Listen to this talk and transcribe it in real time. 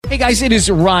Hey guys, it is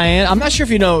Ryan. I'm not sure if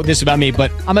you know this about me, but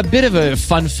I'm a bit of a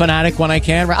fun fanatic when I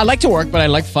can. I like to work, but I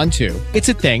like fun too. It's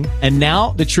a thing. And now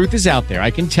the truth is out there.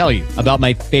 I can tell you about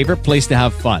my favorite place to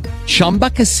have fun. Chumba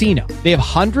Casino. They have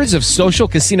hundreds of social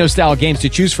casino style games to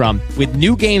choose from with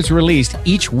new games released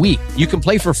each week. You can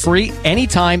play for free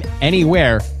anytime,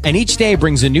 anywhere. And each day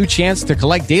brings a new chance to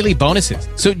collect daily bonuses.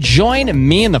 So join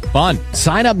me in the fun.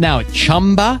 Sign up now at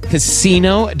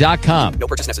ChumbaCasino.com. No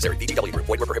purchase necessary. VGW Group.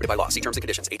 Void where prohibited by law. See terms and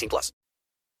conditions. 18+.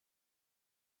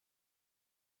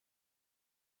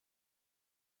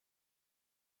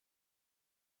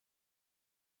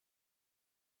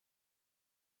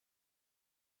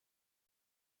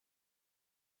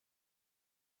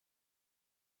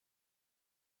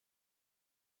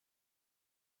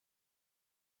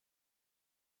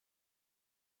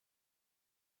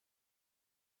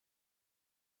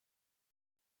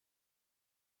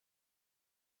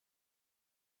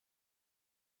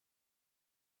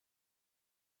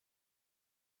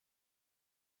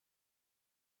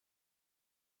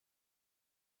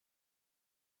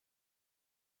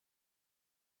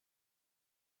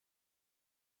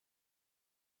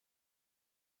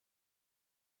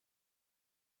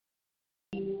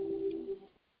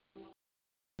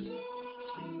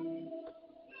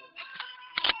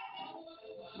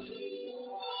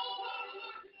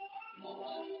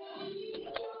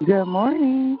 Good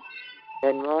morning.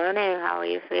 Good morning. How are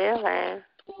you feeling?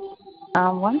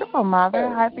 I'm wonderful, Mother.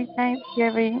 Happy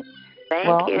Thanksgiving.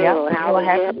 Thank you. Yeah, How was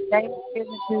happy you?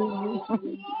 Thanksgiving to you.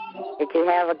 Did you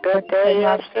have a good day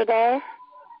yesterday?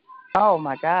 Oh,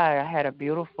 my God. I had a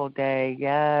beautiful day.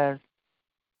 Yes.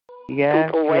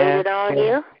 Yes. People waited on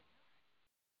you?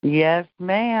 Yes,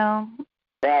 ma'am.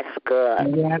 That's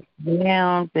good. Yes,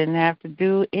 ma'am. Didn't have to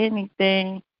do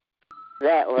anything.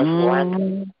 That was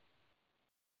wonderful.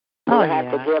 You have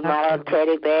to give my little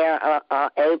teddy bear a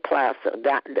plus.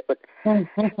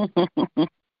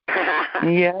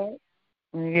 Yes.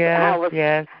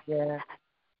 Yes.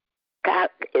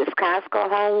 Is Costco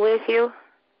home with you?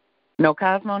 No,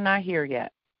 Cosmo not here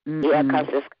yet. Yeah, because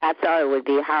I thought it would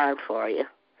be hard for you.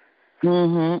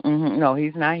 No,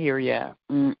 he's not here yet.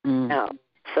 No.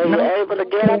 So you're able to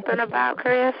get up and about,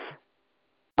 Chris?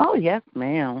 Oh, yes,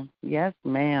 ma'am. Yes,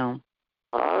 ma'am.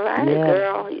 All right,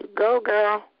 girl. You go,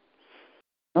 girl.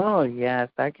 Oh, yes.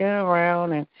 I get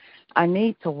around, and I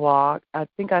need to walk. I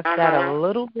think I sat a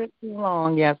little bit too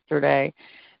long yesterday,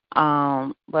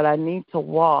 but I need to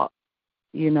walk,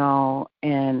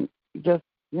 and just,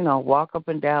 walk up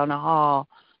and down the hall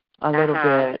a little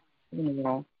bit,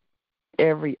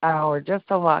 every hour, just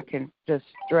so I can just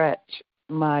stretch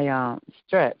my and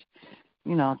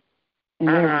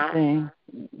everything,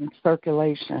 and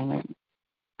circulation and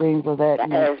things of that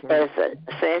nature.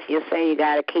 Since you say you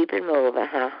got to keep it moving,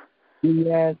 huh?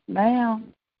 Yes,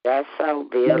 ma'am. That's so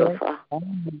beautiful.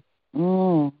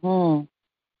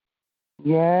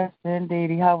 Yes,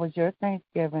 indeed. How was your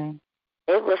Thanksgiving?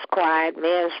 It was quiet.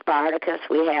 Me and Spartacus,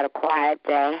 we had a quiet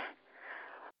day.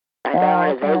 I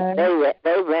know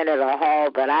they rented a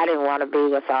hall, but I didn't want to be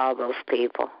with all those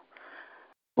people.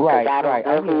 Right, I don't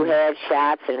know who had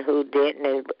shots and who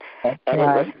didn't. It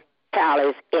was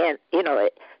Charlie's in. He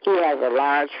has a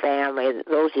large family.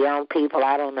 Those young people,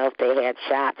 I don't know if they had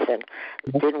shots and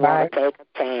didn't want to take a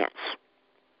chance.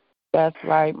 That's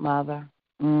right, Mother.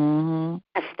 I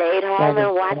stayed home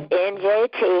and watched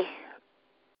NJT.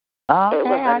 Okay,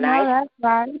 I know that's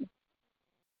right.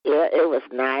 Yeah, it was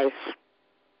nice.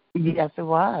 Yes, it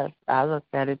was. I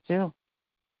looked at it too.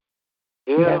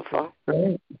 Beautiful. Yes,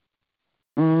 great.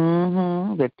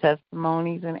 The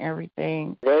testimonies and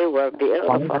everything. They were beautiful.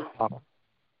 Wonderful.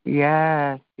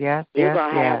 Yes. You're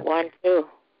going to have one too.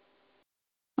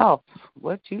 Oh,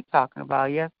 what you talking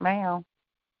about? Yes, ma'am.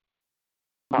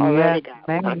 Already got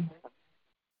one.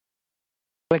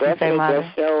 What you say, Mother?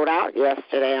 Just showed out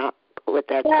yesterday with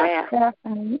that prayer.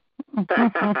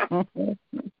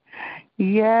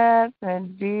 Yes,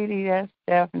 indeed. That's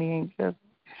Stephanie. Just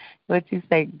what you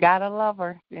say, gotta love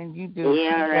her, and you do.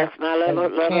 Yeah, that's my little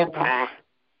pie.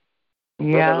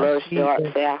 Yeah, with a little short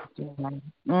tail.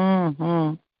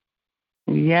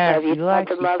 Yes. Have you talked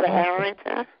to Mother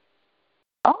Harrington?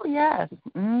 Oh, yes.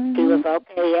 She was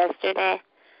okay yesterday.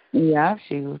 Yeah,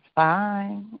 she was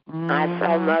fine. I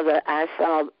saw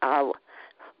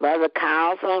Mother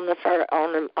Kyle's on the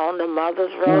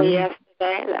mother's row yesterday.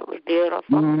 That was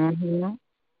beautiful.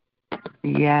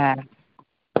 Yeah.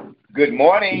 Good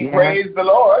morning. Yeah. Praise the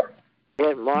Lord.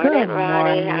 Good morning,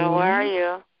 Ronnie. How are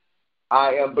you?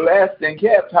 I am blessed and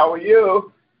kept. How are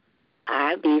you?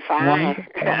 I'll be fine.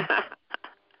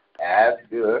 That's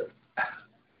good.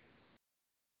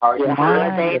 How are your you?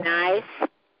 holiday nice?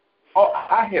 Oh,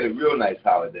 I had a real nice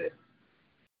holiday.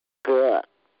 Good.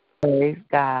 Praise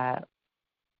God.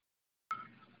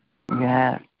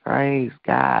 Yes, praise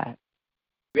God.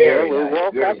 Very we nice.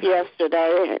 woke Very up nice.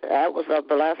 yesterday. That was a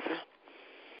blessing.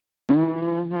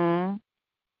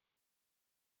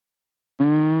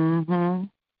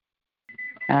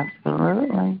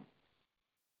 Absolutely.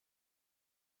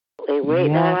 We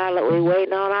waiting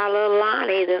on our little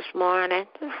Lonnie this morning.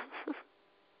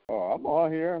 Oh, I'm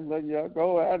on here. I'm letting y'all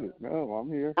go at it. No, I'm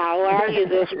here. How are you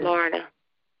this morning?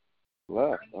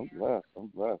 Blessed. I'm blessed.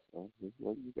 I'm just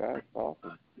letting you guys talk.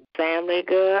 Family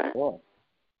good? Boy.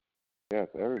 Yes,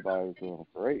 everybody's doing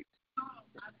great.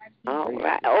 All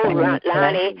right. Oh,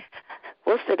 Lonnie,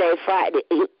 what's today, Friday?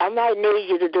 I might need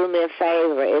you to do me a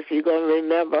favor. If you're going to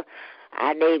remember,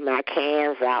 I need my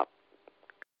cans out.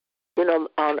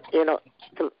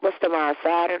 What's tomorrow,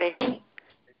 Saturday?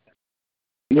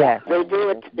 Yes. They do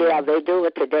it. Yeah, they do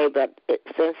it today, but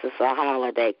since it's a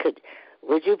holiday,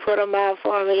 would you put them out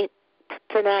for me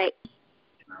tonight?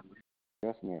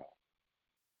 Yes, ma'am.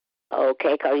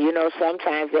 Okay, because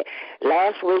sometimes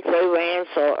last week they ran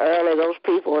so early, those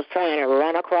people was trying to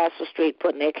run across the street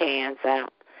putting their cans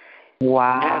out.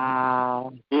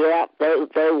 Wow. Yep,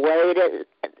 they waited,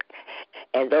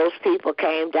 and those people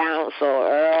came down so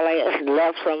early and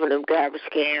left some of them garbage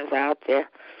cans out there.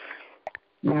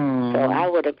 So I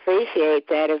would appreciate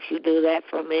that if you do that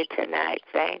for me tonight.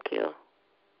 Thank you.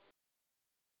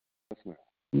 Yes,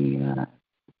 Yeah. ma'am.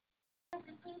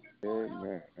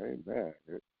 Amen. Amen.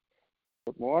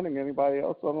 Good morning. Anybody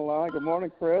else on the line? Good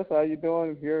morning, Chris. How you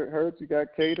doing? Heard you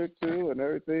got catered to and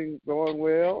everything going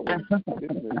well. And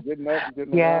getting up and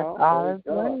getting yes, around. all is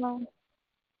well.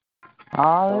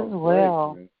 All is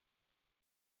well.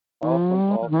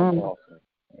 Awesome.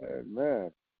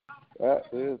 Amen. That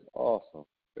is awesome.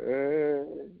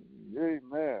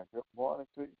 Amen. Good morning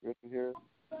to you. Good to hear.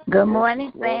 Good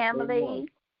morning, family.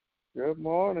 Good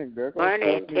morning. Good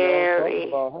morning, Jerry.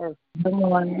 Good morning. Good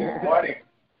morning.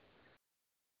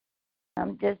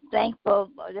 I'm just thankful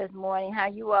for this morning. How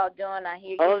you all doing? I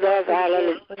hear you. Oh, there's our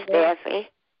little Stephanie.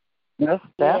 Yes,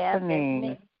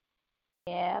 Stephanie.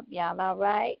 Yeah, y'all all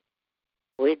right?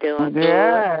 We're doing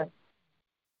good.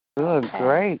 Good,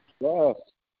 great. Yes.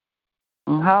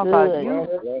 How about you?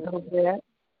 Good.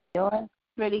 Doing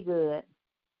pretty good.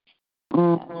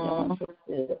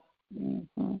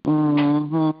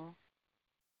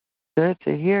 Good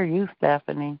to hear you,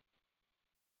 Stephanie.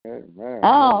 Amen.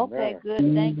 Oh, Amen. okay, good.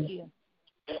 Thank you.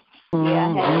 Yeah, I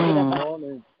had to get up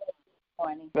Morning.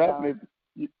 morning. Stephanie,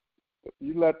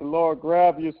 you let the Lord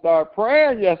grab you and start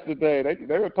praying yesterday.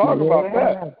 They were talking about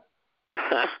that.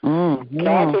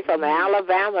 Kathy from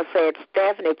Alabama said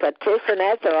Stephanie petition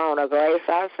at the throne of grace.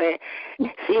 I said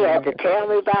she had to tell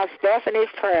me about Stephanie's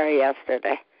prayer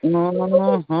yesterday.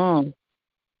 Well,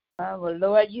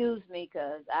 Lord used me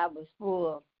because I was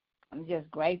full. I'm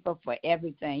just grateful for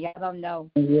everything. Y'all don't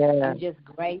know. Yeah. I'm just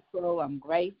grateful. I'm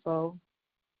grateful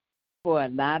for a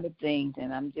lot of things,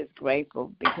 and I'm just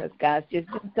grateful because God's just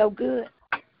been so good.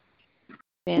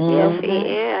 Yes, He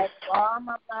is. For all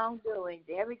my wrongdoings,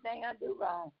 everything I do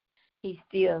wrong, He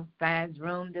still finds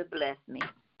room to bless me.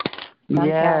 Some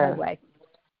kind of way.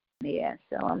 Yeah,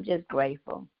 so I'm just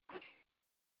grateful.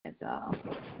 That's all.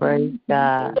 Praise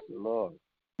God. Praise the Lord.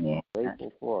 Yeah.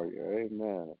 Grateful for you.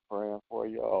 Amen. Praying for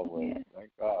you always. Yeah.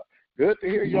 Thank God. Good to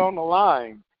hear you on the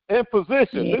line. In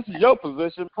position. Yeah. This is your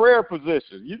position, prayer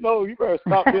position. You better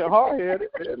stop being hard-headed.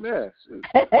 Amen.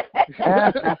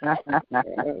 That's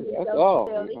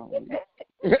all.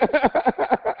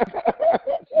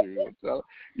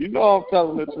 You know I'm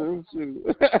telling the truth.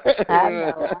 I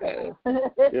know.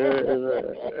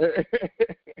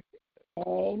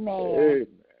 Amen.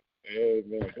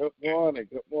 Amen. Good morning.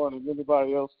 Good morning.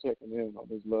 Anybody else checking in on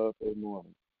this Love Day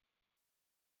morning?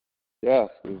 Yes,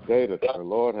 this day that the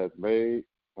Lord has made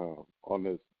on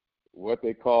this, what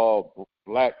they call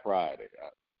Black Friday.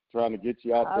 Trying to get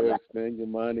you out there and spend your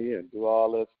money and do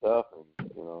all that stuff, and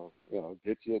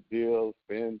get you a deal,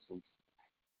 spend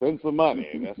some money.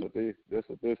 And that's what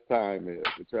this time is.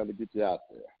 They're trying to get you out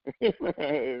there.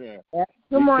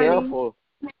 Good morning. Be careful.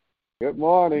 Good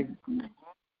morning.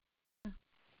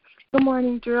 Good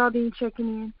morning, Geraldine checking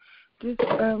in. Just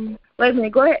wait a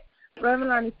minute, go ahead. Reverend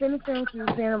Lonnie, finish saying what you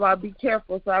were saying about be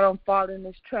careful so I don't fall in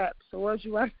this trap. So what was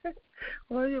you about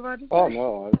to say? Oh,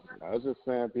 no, I was just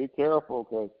saying be careful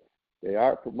because they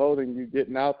are promoting you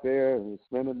getting out there and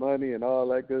spending money and all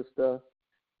that good stuff,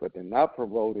 but they're not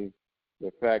promoting the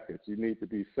fact that you need to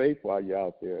be safe while you're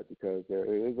out there because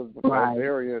there is a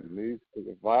variant and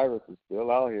the virus is still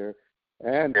out here.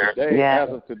 And today, as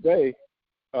of today,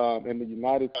 in the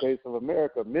United States of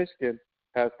America, Michigan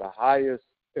has the highest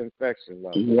infection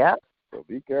level. Yep. So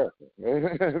be careful.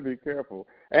 Be careful.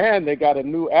 And they got a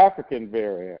new African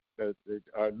variant, a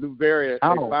new variant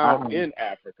they found in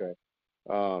Africa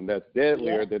that's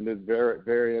deadlier than this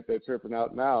variant they're tripping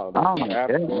out now.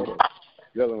 Africa,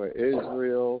 dealing with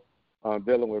Israel,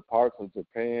 dealing with parts of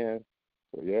Japan.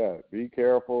 So yeah, be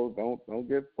careful. Don't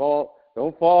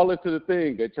fall into the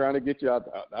thing. They're trying to get you out.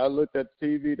 I looked at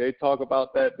TV. They talk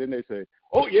about that. Then they say,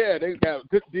 "Oh yeah, they got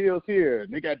good deals here.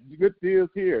 They got good deals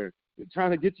here." They're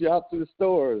trying to get you out to the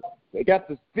stores. They got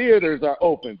the theaters are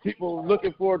open. People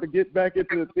looking forward to get back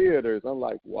into the theaters. I'm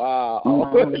like, wow.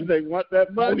 They want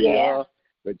that money,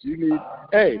 but you need,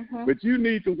 but you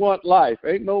need to want life.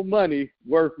 Ain't no money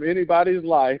worth anybody's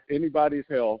life, anybody's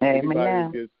health,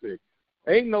 anybody gets sick.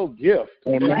 Ain't no gift,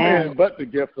 but the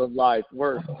gift of life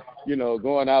worth,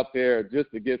 going out there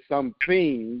just to get some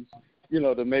things,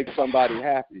 to make somebody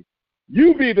happy.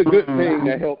 You be the good thing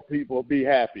to help people be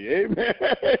happy. Amen.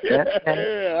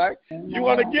 You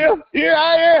want a gift? Here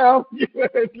I am.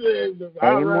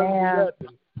 Amen.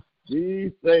 Be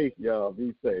safe, y'all.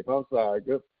 Be safe. I'm sorry.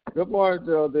 Good morning,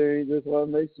 Geraldine. Just want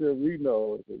to make sure we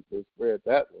know to spread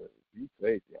that word. Be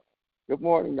safe, y'all. Good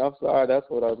morning. I'm sorry. That's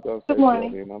what I was going to say. Good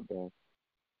morning. Geraldine. I'm done.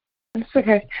 It's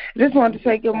okay. Just wanted to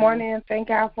say good morning and thank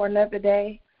God for another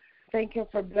day. Thank Him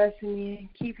for blessing me,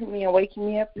 keeping me and waking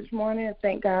me up this morning. And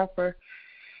thank God for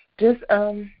just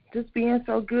being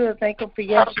so good. Thank Him for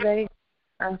yesterday.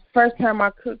 First time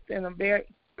I cooked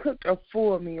a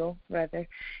full meal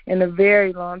in a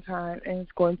very long time, and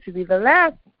it's going to be the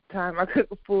last time I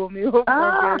cook a full meal for a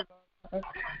very long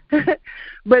time.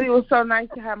 But it was so nice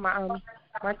to have my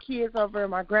kids over.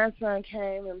 My grandson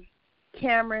came, and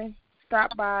Cameron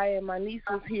stopped by, and my niece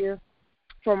was here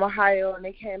from Ohio, and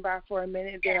they came by for a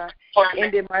minute. Then I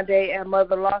ended my day at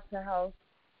Mother Lawson's house.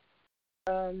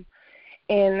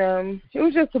 It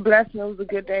was just a blessing. It was a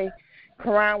good day.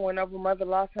 Karan went over Mother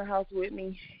Lawson's house with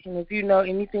me. And if you know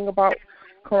anything about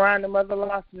Karan and Mother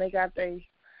Lawson, they got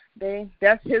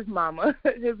that's his mama,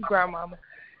 his grandmama.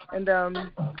 And,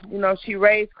 she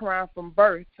raised Karan from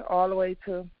birth all the way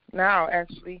to now,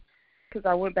 actually, because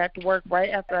I went back to work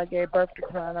right after I gave birth to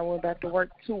Karan. I went back to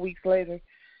work 2 weeks later.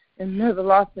 And Mother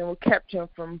Lawson kept him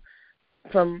from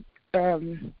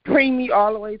preemie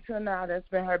all the way to now. That's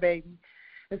been her baby.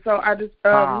 And so I just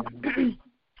I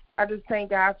just thank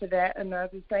God for that, and I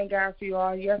just thank God for you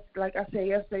all. Yes, like I said,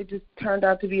 yesterday just turned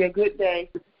out to be a good day,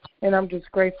 and I'm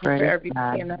just grateful for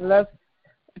everything. And I love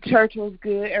the church was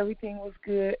good. Everything was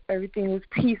good. Everything was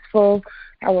peaceful.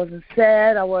 I wasn't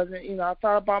sad. I wasn't, I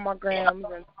thought about my grams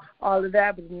and all of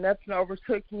that, but nothing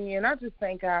overtook me, and I just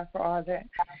thank God for all that.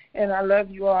 And I love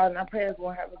you all, and I pray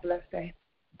everyone have a blessed day.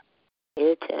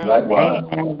 You too.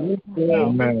 Amen. You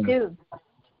too.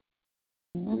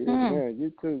 Amen. You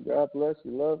too. God bless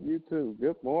you. Love you too.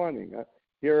 Good morning. I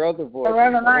hear other voices.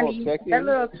 That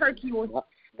little turkey wouldn't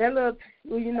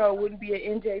be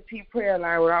an NJT prayer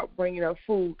line without bringing up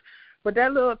food. But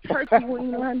that little turkey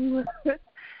wing line,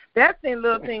 that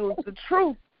little thing was the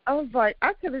truth. I was like,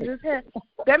 I could have just had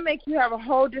that. Make you have a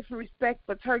whole different respect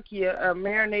for turkey, a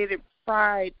marinated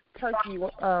fried turkey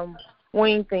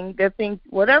wing thing. That thing,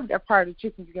 whatever that part of the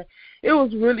chicken you got, it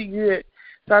was really good.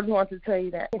 So I just wanted to tell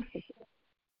you that.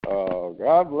 Oh,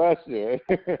 God bless you.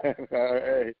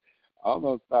 Hey, I'm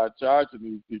going to start charging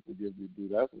these people to give me do.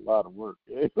 That's a lot of work.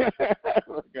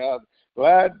 God,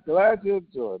 glad you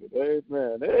enjoyed it.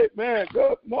 Amen. Amen.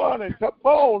 Good morning. Come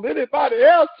on. Anybody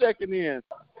else checking in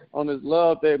on this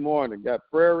Love Day morning? Got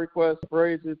prayer requests,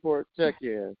 praise report,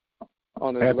 check-in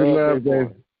on this Love Day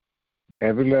morning.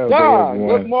 Happy Love John, Day,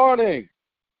 good morning.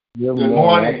 Good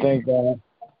morning.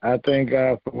 I thank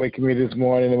God for waking me this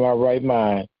morning in my right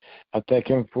mind. I thank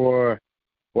Him for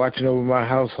watching over my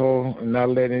household and not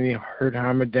letting any hurt,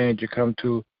 harm, or danger come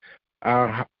to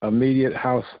our immediate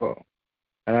household.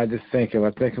 And I just thank Him.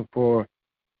 I thank Him for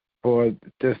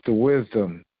just the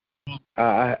wisdom.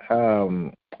 I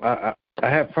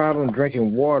had problems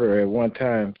drinking water at one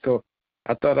time, so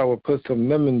I thought I would put some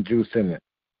lemon juice in it.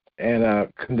 And I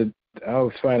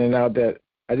was finding out that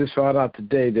I just found out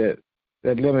today that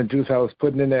lemon juice I was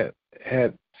putting in that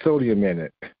had sodium in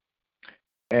it.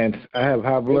 And I have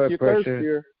high blood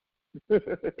pressure.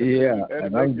 Yeah,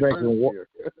 and I'm drinking water.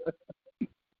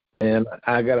 And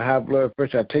I got a high blood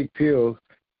pressure. I take pills,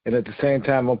 and at the same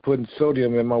time I'm putting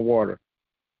sodium in my water,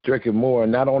 drinking more,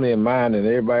 not only in mine and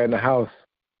everybody in the house.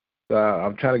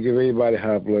 I'm trying to give everybody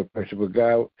high blood pressure. But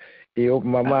God, He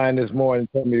opened my mind this morning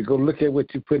and told me to go look at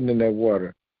what you're putting in that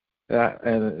water.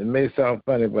 And it may sound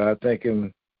funny, but I thank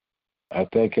Him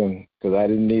because I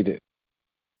didn't need it.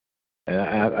 And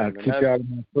I keep y'all in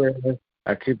my prayers.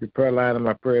 I keep the prayer line in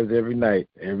my prayers every night,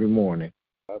 every morning.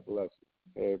 God bless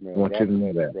Amen. I want you to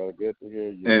know that. Brother, good to hear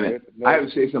you. And I have to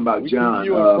say something about John.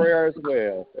 You in prayer as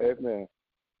well. Amen.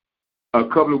 A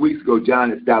couple of weeks ago, John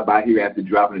had stopped by here after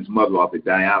dropping his mother off at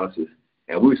dialysis,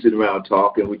 and we were sitting around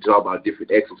talking. We talked about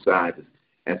different exercises,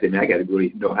 and I said, "Man, I got to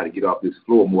really know how to get off this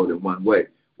floor more than one way."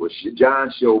 Well,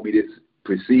 John showed me this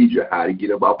procedure how to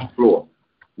get up off the floor.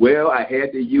 Well, I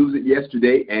had to use it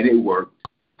yesterday, and it worked.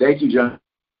 Thank you, John.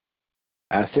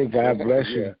 I think God bless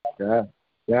you.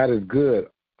 God is good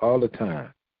all the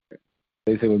time.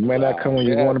 They say, "We may not come when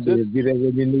you want to, but he'll be there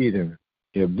when you need him."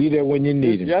 He'll be there when you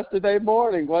need him. Yesterday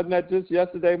morning, wasn't that just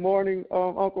yesterday morning,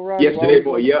 Uncle Ronnie? Yesterday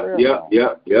morning, yep.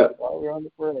 While we were on the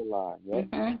prayer line,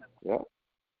 yep.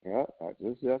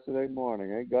 Just yesterday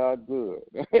morning. Ain't God good?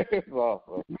 It's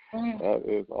awesome. That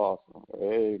is awesome.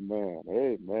 Amen.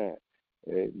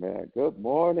 Good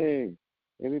morning.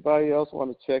 Anybody else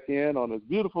want to check in on this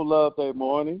beautiful Love Day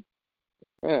morning?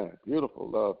 Man, beautiful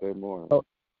Love Day morning.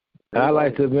 I'd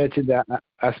like to mention that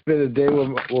I spent a day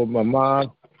with my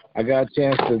mom. I got a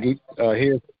chance to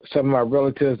hear some of my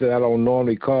relatives that I don't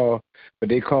normally call, but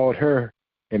they called her,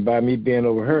 and by me being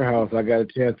over her house, I got a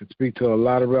chance to speak to a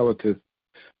lot of relatives.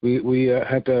 We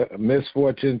had the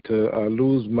misfortune to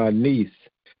lose my niece,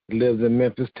 who lives in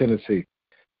Memphis, Tennessee.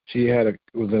 She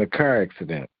was in a car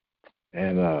accident,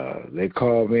 and they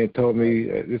called me and told me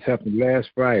this happened last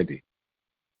Friday.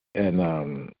 And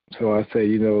so I say,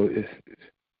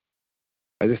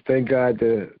 I just thank God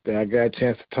that I got a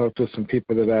chance to talk to some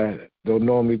people that I don't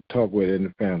normally talk with in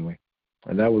the family,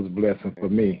 and that was a blessing for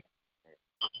me.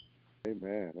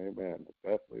 Amen.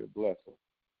 Definitely a blessing.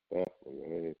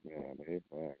 Definitely.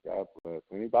 Amen. God bless.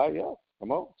 Anybody else?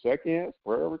 Come on. Check-ins,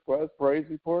 prayer requests, praise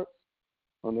reports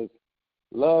on this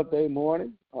Love Day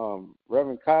morning.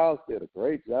 Reverend Kyles did a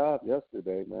great job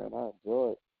yesterday, man. I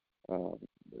enjoyed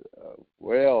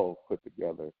well put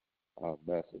together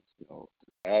message,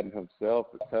 adding himself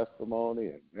to testimony.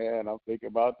 And, man, I'm thinking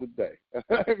about today.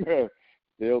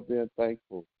 Still being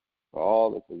thankful for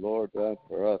all that the Lord does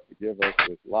for us to give us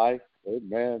this life.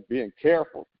 Amen. Being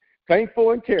careful,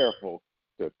 thankful and careful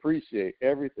to appreciate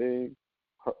everything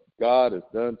God has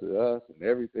done to us and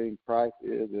everything Christ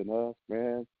is in us,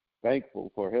 man.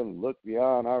 Thankful for him to look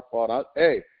beyond our fault.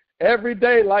 Hey, every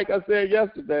day, like I said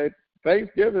yesterday,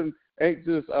 Thanksgiving ain't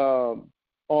just on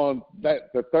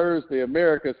the Thursday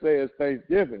America says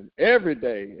Thanksgiving. Every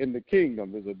day in the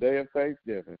kingdom is a day of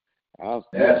Thanksgiving. That's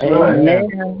right.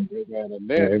 Amen.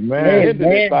 Ended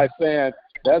it by saying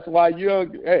that's why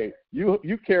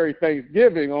you carry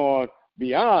Thanksgiving on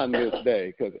beyond this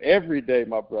day, because every day,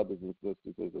 my brothers and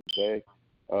sisters, is a day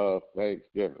of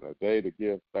Thanksgiving, a day to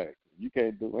give thanks. You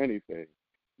can't do anything.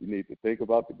 You need to think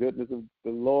about the goodness of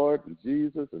the Lord and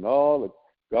Jesus and all that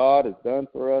God has done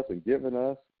for us and given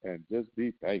us, and just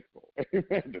be thankful.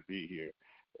 Amen. To be here.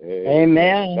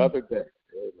 Amen. Another day.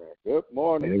 Amen. Good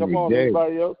morning. Come on,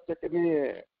 everybody else checking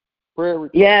in. Prayer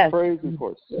request, yes. Praise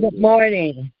reports. Good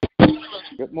morning.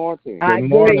 Good morning. I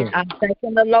agree. I'm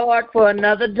thanking the Lord for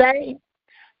another day.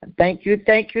 Thank you.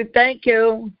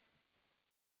 Amen.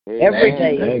 Every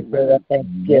day is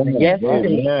Thanksgiving. Yes,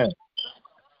 indeed.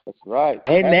 That's right.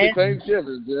 Amen. Happy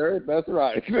Thanksgiving, Jerry. That's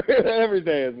right. Every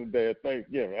day is a day of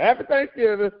Thanksgiving. Happy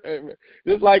Thanksgiving. Amen.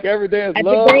 Just like every day is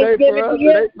Love Day for us.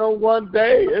 It ain't no one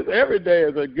day. Every day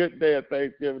is a good day of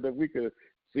Thanksgiving that we could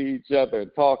see each other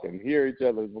and talk and hear each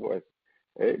other's voice.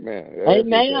 Amen.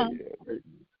 Amen.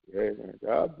 Amen.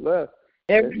 God bless.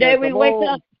 Every day we wake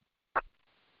up.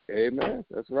 Amen.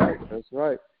 That's right.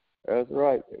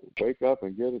 Wake up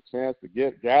and get a chance to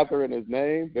gather in his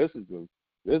name. This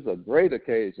is a great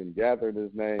occasion, gather in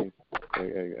his name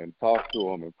and talk to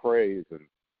him and praise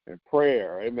and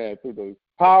prayer. Amen. Through the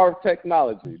power of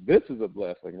technology. This is a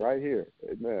blessing right here.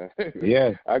 Amen.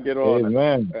 Yes. I get on.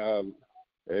 Amen.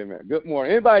 Amen. Good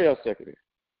morning. Anybody else checking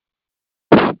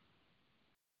in?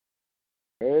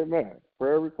 Amen.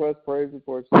 Prayer request, praise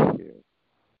report, check in.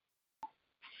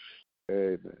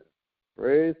 Amen.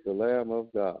 Praise the Lamb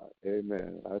of God.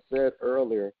 Amen. I said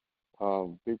earlier,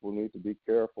 people need to be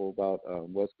careful about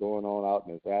what's going on out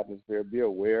in this atmosphere. Be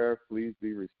aware. Please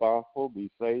be responsible.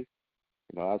 Be safe.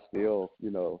 I still,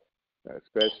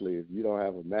 especially if you don't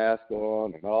have a mask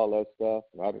on and all that stuff,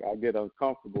 I get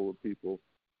uncomfortable with people,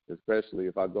 especially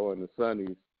if I go in the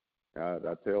sunnies.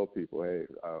 I tell people, hey,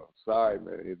 sorry,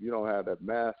 man, if you don't have that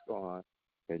mask on,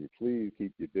 can you please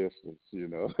keep your distance? I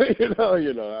ain't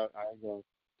gonna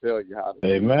tell you how to.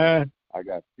 Amen. I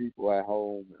got people at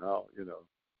home,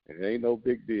 it ain't no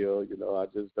big deal. I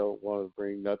just don't want to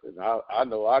bring nothing. I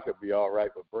know I could be all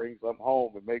right, but bring something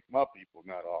home and make my people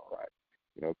not all right.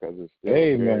 Because it's still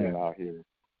variant out here.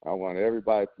 I want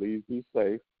everybody, please be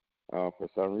safe. For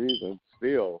some reason,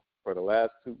 still for the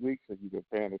last 2 weeks, if you've been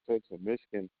paying attention,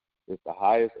 Michigan is the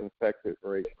highest infected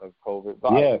rate of COVID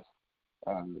virus.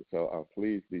 Yes. So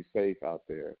please be safe out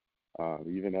there.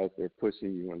 Even as they're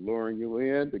pushing you and luring you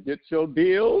in to get your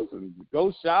deals and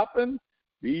go shopping,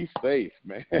 be safe,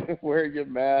 man. Wear your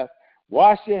mask,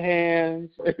 wash your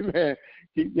hands, amen.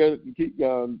 Keep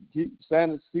some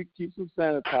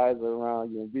sanitizer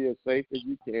around you and be as safe as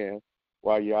you can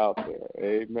while you're out there.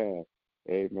 Amen.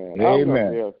 Amen.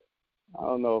 Amen. I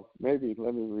don't know. Maybe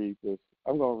let me read this.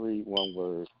 I'm gonna read one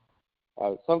word.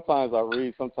 Sometimes I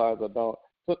read, sometimes I don't.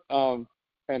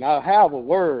 And I have a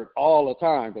word all the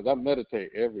time because I meditate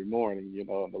every morning, and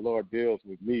the Lord deals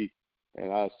with me,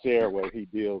 and I share what he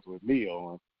deals with me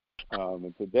on.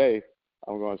 And today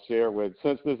I'm going to share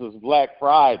since this is Black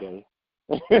Friday,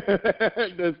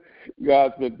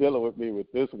 God's been dealing with me with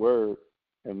this word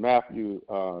in Matthew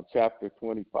chapter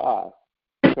 25.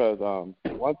 Because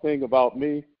one thing about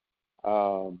me,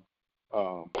 from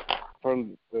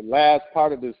the last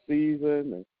part of this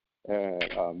season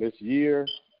and this year,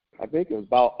 I think it was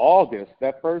about August,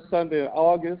 that first Sunday in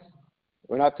August,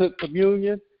 when I took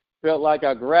communion, felt like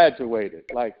I graduated.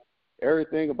 Like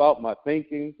everything about my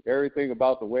thinking, everything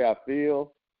about the way I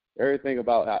feel, everything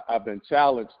about I've been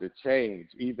challenged to change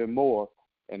even more,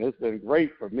 and it's been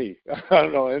great for me. I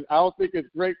don't know, and I don't think it's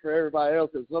great for everybody else,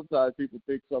 because sometimes people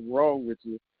think something wrong with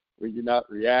you when you're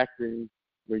not reacting,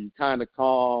 when you're kind of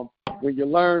calm, when you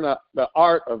learn the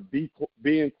art of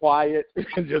being quiet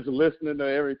and just listening to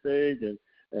everything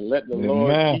and let the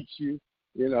Lord teach you.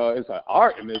 It's an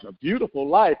art and it's a beautiful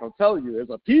life. I'm telling you,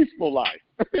 it's a peaceful life.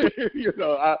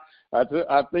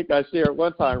 I think I shared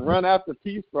one time, run after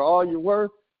peace for all you're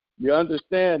worth. You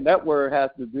understand that word has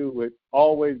to do with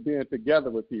always being together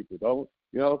with people.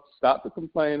 Don't, stop the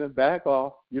complaining, back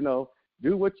off,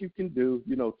 do what you can do,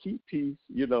 keep peace,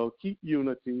 keep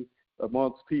unity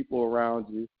amongst people around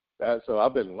you. So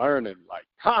I've been learning like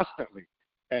constantly.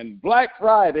 And Black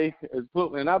Friday is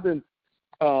put, and I've been,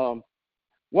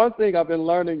 one thing I've been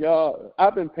learning, y'all,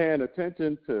 I've been paying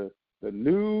attention to the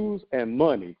news and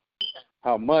money.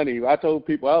 How money, I told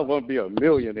people I want to be a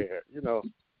millionaire,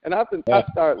 and I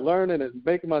started learning and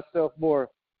making myself more,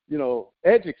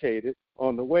 educated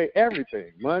on the way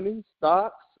everything, money,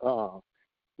 stocks,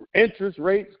 interest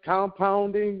rates,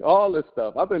 compounding, all this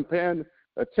stuff. I've been paying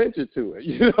attention to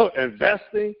it,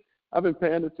 investing. I've been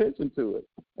paying attention to it,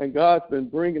 and God's been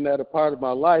bringing that a part of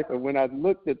my life. And when I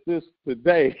looked at this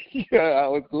today, I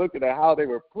was looking at how they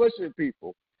were pushing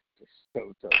people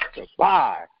to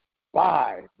buy.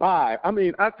 I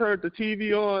mean, I turned the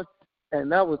TV on,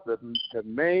 and that was the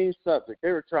main subject.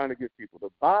 They were trying to get people to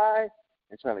buy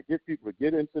and trying to get people to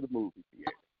get into the movie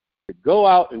theater, to go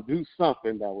out and do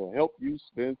something that will help you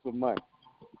spend some money,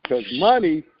 because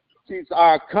money keeps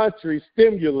our country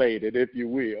stimulated, if you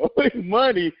will.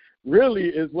 Money really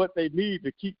is what they need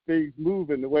to keep things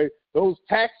moving. The way those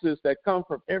taxes that come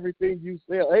from everything you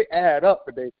sell, they add up,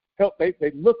 and they help. They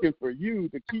looking for you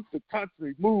to keep the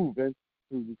country moving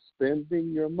through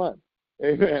spending your money.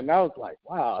 Amen. And I was like,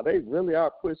 wow, they really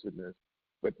are pushing this.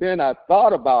 But then I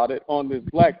thought about it on this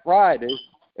Black Friday,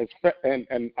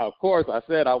 and of course I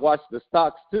said I watched the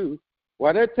stocks too,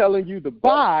 where they're telling you to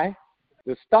buy.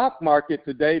 The stock market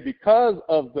today, because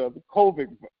of the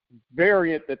COVID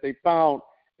variant that they found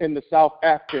in the South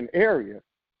African area,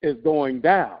 is going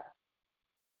down.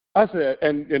 I said,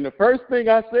 and the first thing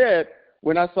I said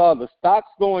when I saw the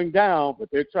stocks going down, but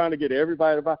they're trying to get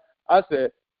everybody to buy, I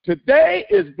said, today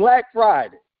is Black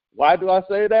Friday. Why do I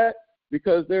say that?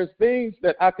 Because there's things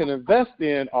that I can invest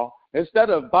in.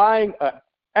 Instead of buying an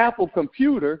Apple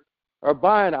computer or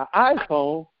buying an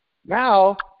iPhone,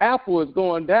 now Apple is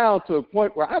going down to a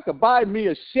point where I could buy me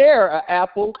a share of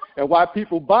Apple, and while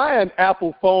people buying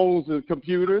Apple phones and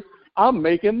computers, I'm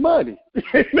making money.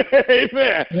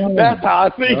 Amen. That's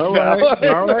how I see it.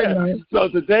 All right. So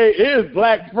today is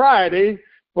Black Friday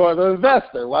for the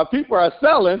investor. While people are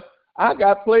selling, I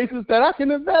got places that I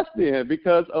can invest in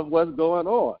because of what's going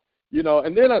on.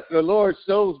 And then the Lord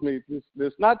shows me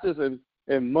this not just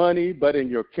in money, but in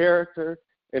your character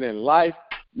and in life.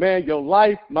 Man, your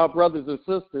life, my brothers and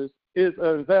sisters, is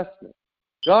an investment.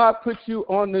 God put you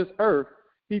on this earth.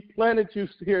 He planted you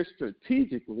here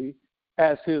strategically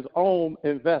as his own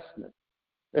investment.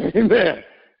 Amen.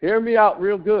 Hear me out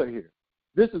real good here.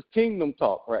 This is kingdom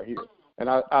talk right here. And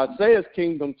I say it's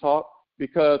kingdom talk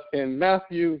because in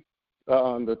Matthew,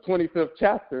 the 25th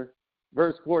chapter,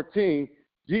 verse 14,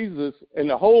 Jesus, in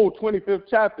the whole 25th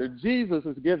chapter, Jesus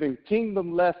is giving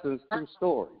kingdom lessons through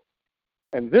stories.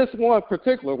 And this one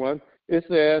particular one, it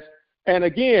says, and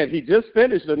again, he just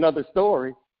finished another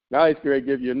story. Now he's going to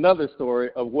give you another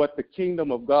story of what the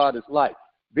kingdom of God is like.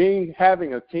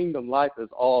 having a kingdom life is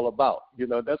all about.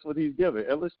 That's what he's giving,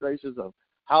 illustrations of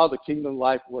how the kingdom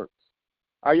life works.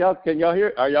 Can y'all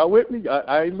hear? Are y'all with me?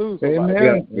 I ain't losing.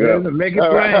 Amen. Yeah. Make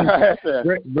it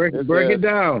plain. Break it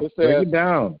down. Break it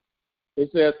down. It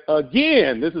says,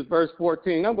 again, this is verse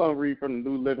 14. I'm going to read from the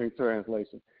New Living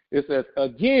Translation. It says,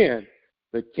 again,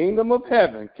 the kingdom of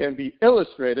heaven can be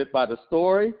illustrated by the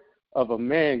story of a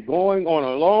man going on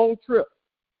a long trip.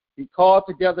 He called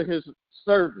together his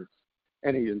servants,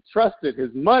 and he entrusted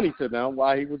his money to them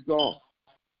while he was gone.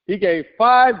 He gave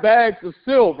 5 bags of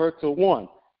silver to one,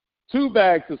 2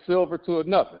 bags of silver to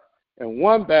another, and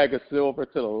 1 bag of silver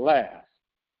to the last,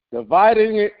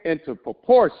 dividing it into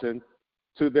proportion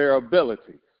to their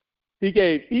abilities. He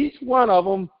gave each one of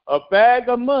them a bag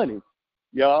of money.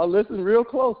 Y'all listen real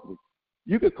closely.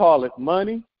 You could call it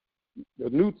money.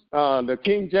 The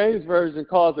King James Version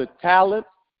calls it talent,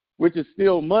 which is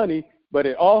still money, but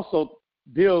it also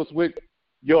deals with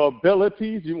your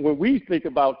abilities. When we think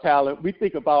about talent, we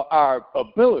think about our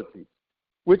abilities,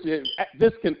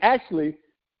 this can actually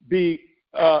be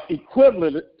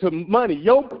equivalent to money.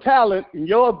 Your talent and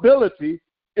your ability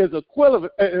is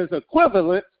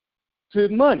equivalent to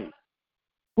money.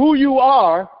 Who you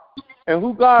are and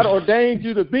who God ordained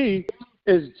you to be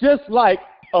is just like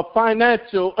a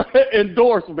financial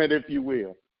endorsement, if you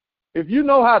will. If you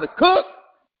know how to cook,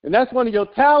 and that's one of your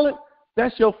talents,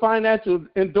 that's your financial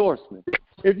endorsement.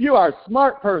 If you are a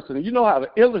smart person and you know how to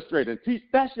illustrate and teach,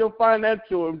 that's your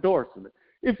financial endorsement.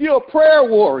 If you're a prayer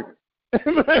warrior,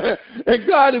 and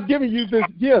God has given you this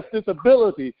gift, this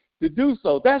ability to do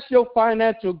so, that's your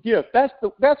financial gift. That's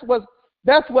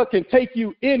what can take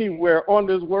you anywhere on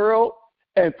this world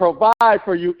and provide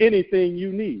for you anything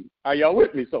you need. Are y'all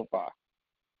with me so far?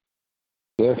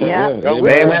 Yes, yeah.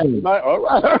 Amen. All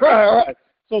right.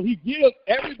 So he gives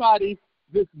everybody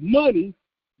this money,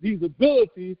 these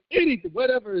abilities, anything,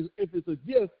 whatever, if it's a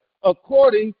gift,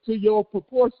 according to your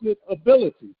proportionate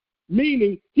ability.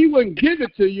 Meaning, he wouldn't give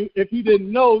it to you if he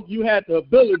didn't know you had the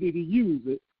ability to use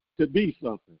it to be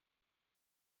something.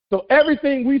 So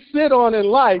everything we sit on in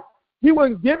life, he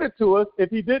wouldn't give it to us if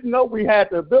he didn't know we had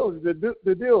the ability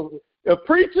to deal with it. A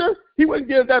preacher, he wouldn't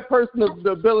give that person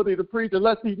the ability to preach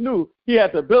unless he knew he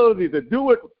had the ability to do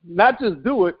it, not just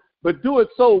do it, but do it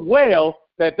so well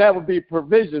that would be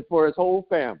provision for his whole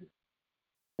family.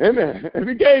 Amen. If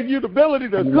he gave you the ability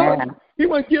to cook, he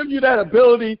wouldn't give you that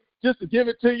ability just to give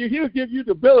it to you. He'll give you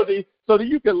the ability so that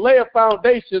you can lay a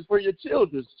foundation for your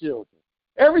children's children.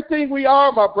 Everything we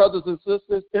are, my brothers and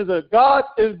sisters, is a God's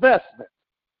investment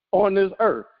on this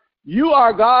earth. You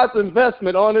are God's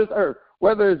investment on this earth,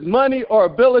 whether it's money or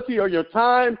ability or your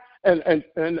time and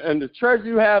the treasure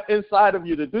you have inside of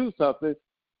you to do something.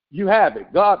 You have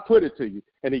it. God put it to you,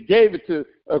 and he gave it to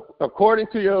according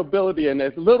to your ability, and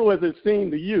as little as it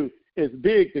seemed to you, is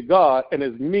big to God, and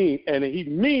is mean, and he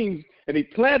means, and he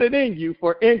planted in you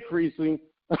for increasing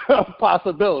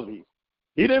possibilities.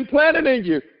 He didn't plant it in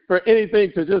you for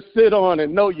anything to just sit on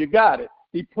and know you got it.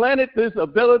 He planted this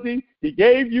ability. He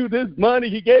gave you this money.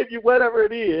 He gave you whatever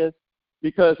it is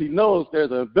because he knows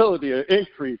there's an ability to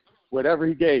increase whatever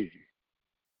he gave you.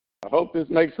 I hope this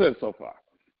makes sense so far.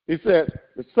 He said,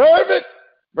 the servant,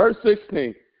 verse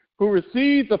 16, who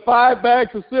received the 5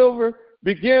 bags of silver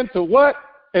began to what?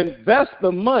 Invest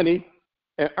the money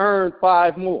and earn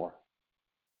 5 more.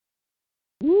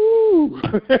 Woo!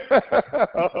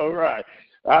 All right.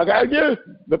 I got to give it.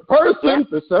 The person,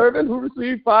 the servant who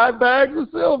received 5 bags of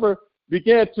silver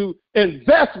began to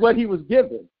invest what he was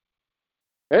given.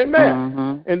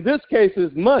 Amen. In this case,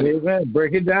 it's money. Amen.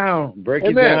 Break it down. Break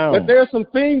Amen. it down. But there's some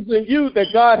things in you that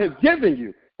God has given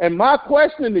you. And my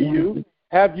question to you,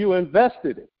 have you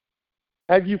invested it?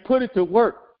 Have you put it to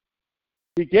work?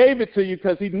 He gave it to you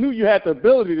because he knew you had the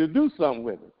ability to do something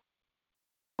with it.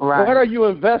 Right. What are you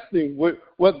investing with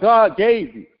what God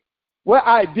gave you? What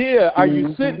idea are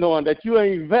you sitting on that you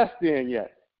ain't invested in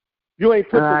yet? You ain't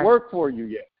put to work for you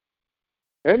yet.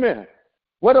 Amen.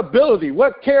 What ability,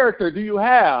 what character do you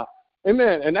have?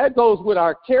 Amen. And that goes with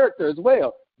our character as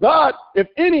well. God,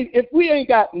 if we ain't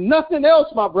got nothing else,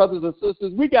 my brothers and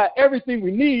sisters, we got everything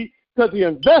we need because he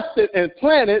invested and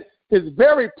planted his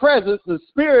very presence, the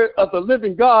spirit of the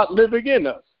living God living in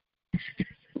us.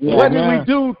 Yeah. What do we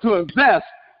do to invest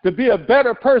to be a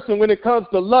better person when it comes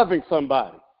to loving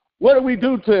somebody? What do we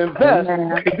do to invest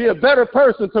to be a better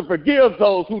person to forgive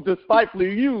those who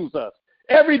despitefully use us?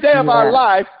 Every day of our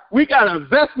life, we got an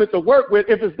investment to work with.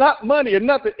 If it's not money or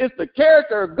nothing, it's the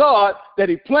character of God that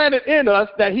he planted in us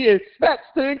that he expects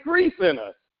to increase in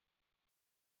us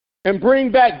and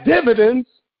bring back dividends,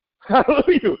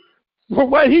 hallelujah, for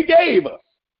what he gave us.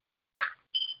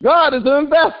 God is an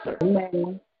investor.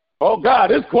 Oh,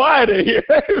 God, it's quiet in here.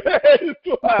 It's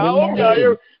quiet. I hope y'all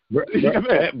hear.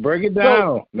 Break it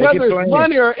down. So, whether it's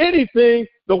money or anything,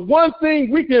 the one thing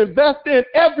we can invest in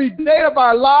every day of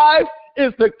our lives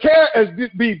is to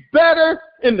be better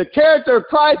in the character of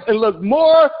Christ and look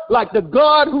more like the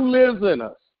God who lives in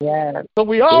us. Yes. So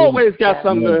we always got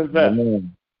something to invest.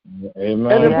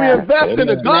 Amen. And if we invest in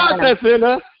the God that's in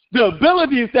us, the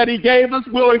abilities that he gave us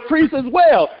will increase as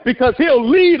well, because he'll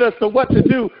lead us to what to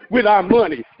do with our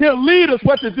money. He'll lead us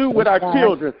what to do with our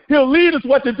children. He'll lead us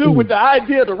what to do with the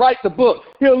idea to write the book.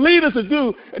 He'll lead us to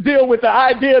deal with the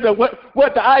idea that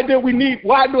what the idea we need.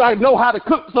 Why do I know how to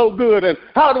cook so good, and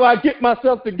how do I get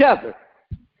myself together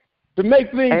to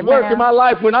make things work in my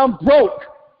life when I'm broke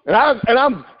and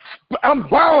I'm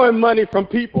borrowing money from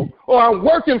people, or I'm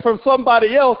working for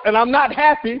somebody else and I'm not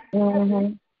happy.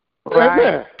 Mm-hmm.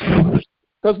 Right.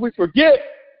 Because we forget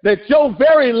that your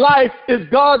very life is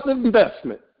God's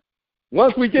investment.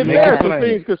 Once we get there, some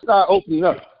things can start opening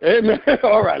up. Amen.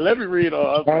 All right, let me read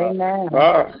on. Amen.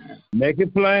 All right. Make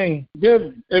it plain.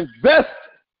 Invest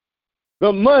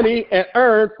the money and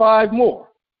earn 5 more.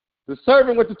 The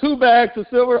servant with the 2 bags of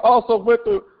silver also went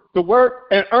to work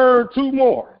and earned 2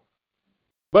 more.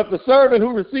 But the servant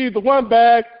who received the 1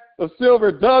 bag of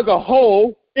silver dug a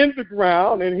hole in the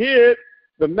ground and hid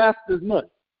the master's money.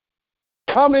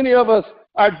 How many of us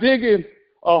are digging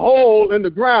a hole in the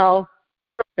ground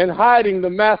and hiding the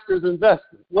master's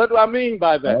investment? What do I mean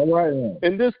by that? All right.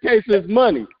 In this case, it's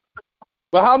money.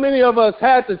 But how many of us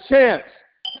had the chance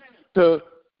to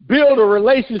build a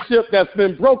relationship that's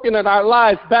been broken in our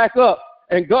lives back up,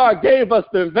 and God gave us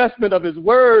the investment of his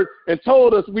word and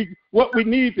told us what we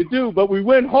need to do, but we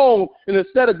went home, and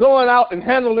instead of going out and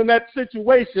handling that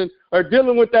situation or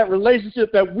dealing with that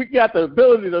relationship that we got the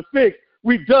ability to fix,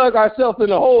 we dug ourselves in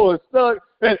the hole and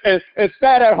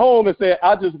sat at home and said,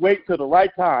 I'll just wait till the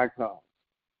right time comes.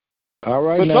 All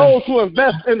right. But those who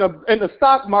invest in the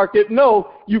stock market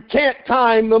know you can't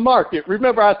time the market.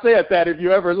 Remember I said that if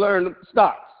you ever learn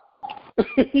stocks.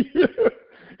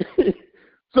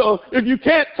 So if you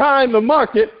can't time the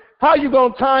market, how you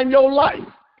going to time your life?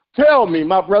 Tell me,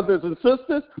 my brothers and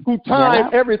sisters, who time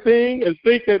everything and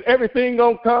think that everything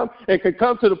going to come and can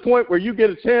come to the point where you get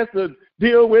a chance to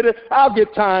deal with it. I'll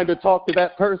get time to talk to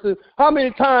that person. How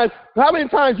many times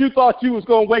you thought you was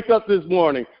going to wake up this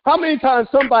morning? How many times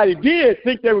somebody did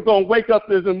think they were going to wake up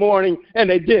this morning and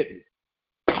they didn't?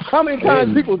 How many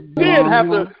times people did have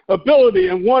the ability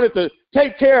and wanted to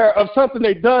take care of something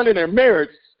they'd done in their marriage,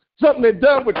 something they'd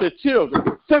done with their children,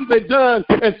 something they'd done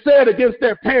and said against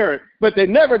their parents, but they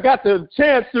never got the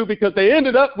chance to because they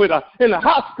ended up in a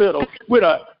hospital with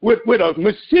a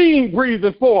machine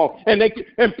breathing for them,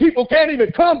 and people can't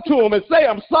even come to them and say,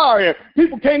 I'm sorry.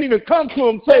 People can't even come to them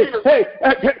and say, hey,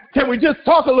 can we just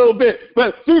talk a little bit?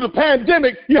 But through the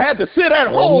pandemic, you had to sit at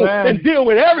home and deal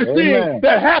with everything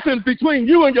that happens between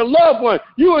you and your loved one,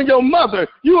 you and your mother,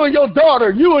 you and your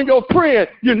daughter, you and your friend.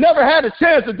 You never had a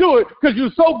chance to do it because you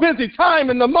were so busy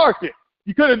timing the market.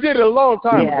 You could have did it a long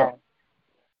time ago.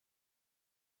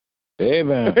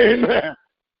 Amen. Amen.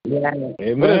 Yeah.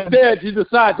 Amen. But instead, you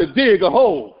decide to dig a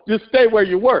hole. Just stay where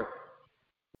you were.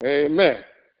 Amen.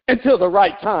 Until the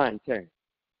right time came.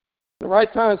 The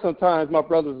right time sometimes, my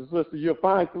brothers and sisters, you'll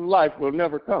find through life will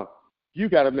never come. You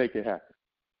got to make it happen.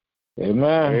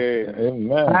 Amen. Amen.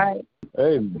 Right.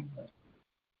 Amen.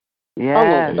 Yeah. I'm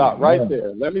going to stop right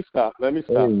there. Let me stop.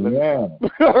 Amen.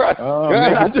 All right.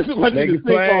 I just want you to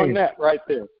think on that right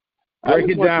there. Break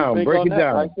it down.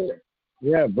 Right there.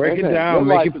 Yeah, break it down.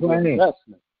 Make it plain.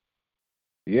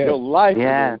 Yeah. Your life is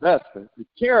an investment. The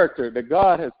character that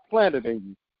God has planted in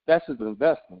you, that's his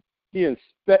investment. He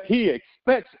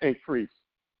expects increase.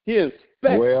 He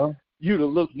expects you to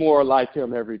look more like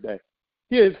him every day.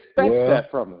 He expects that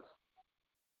from us.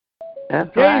 That's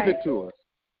he gave it to us.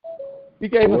 He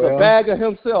gave us a bag of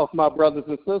himself, my brothers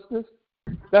and sisters.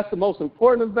 That's the most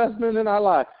important investment in our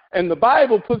life. And the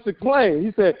Bible puts a claim.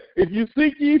 He said, if you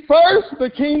seek ye first the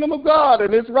kingdom of God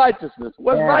and its righteousness.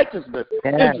 What's righteousess?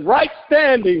 It's right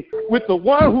standing with the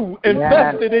one who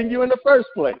invested in you in the first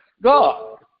place,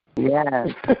 God. Yeah.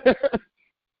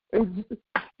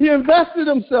 He invested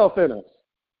himself in us.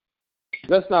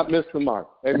 Let's not miss the mark.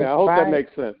 Amen. I hope that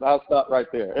makes sense. I'll stop right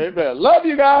there. Amen. Love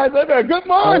you guys. Amen. Good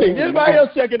morning. Anybody else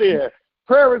checking in?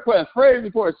 Prayer requests, praise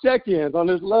reports, check-ins on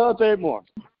this Love Day morning.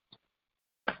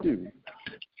 Good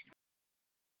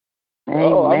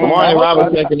morning,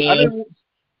 Robert checking in.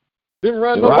 Didn't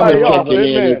run nobody off.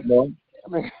 Amen.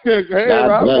 Hey,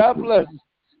 Robert, God bless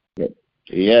you.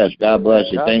 Yes, God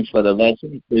bless you. Thanks for the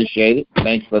lesson. Appreciate it.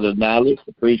 Thanks for the knowledge.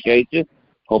 Appreciate you.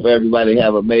 Hope everybody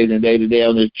have an amazing day today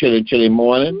on this chilly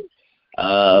morning.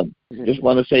 Just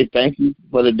want to say thank you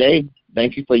for the day.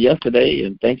 Thank you for yesterday,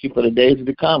 and thank you for the days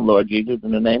to come, Lord Jesus,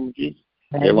 in the name of Jesus.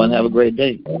 Everyone have a great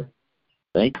day.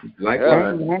 Thank you.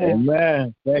 Likewise.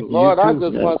 Amen. Thank you. Lord, I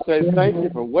just want to say thank you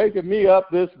for waking me up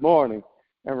this morning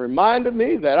and reminding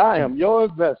me that I am your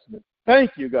investment.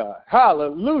 Thank you, God.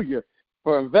 Hallelujah,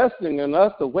 for investing in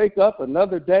us to wake up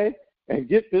another day and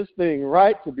get this thing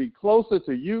right, to be closer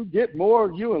to you, get more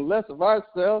of you and less of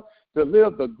ourselves, to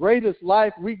live the greatest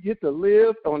life we get to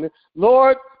live on it.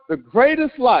 Lord, the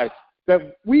greatest life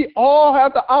that we all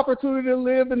have the opportunity to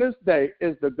live in this day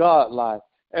is the God life.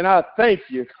 And I thank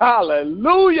you.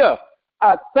 Hallelujah.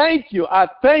 I thank you. I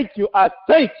thank you. I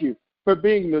thank you for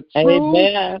being the true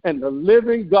and the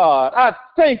living God. I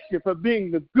thank you for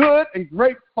being the good and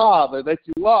great Father that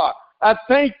you are. I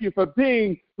thank you for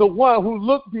being the one who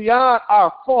looks beyond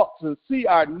our faults and see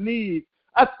our needs.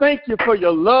 I thank you for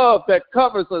your love that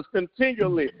covers us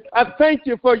continually. I thank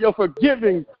you for your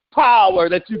forgiving power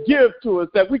that you give to us,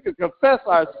 that we can confess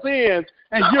our sins,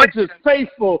 and you're just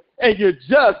faithful and you're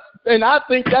just. And I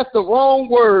think that's the wrong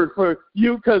word for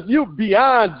you, because you're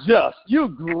beyond just. You're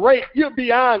great. You're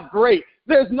beyond great.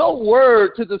 There's no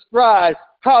word to describe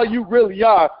how you really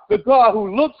are. The God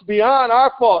who looks beyond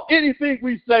our fault. Anything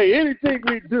we say, anything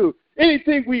we do,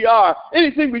 anything we are,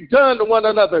 anything we've done to one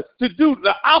another, to do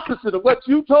the opposite of what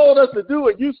you told us to do,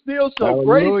 and you still show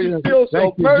grace, you still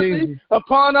show mercy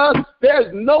upon us.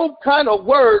 There's no kind of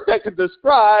word that can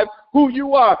describe who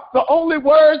you are. The only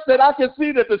words that I can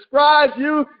see that describes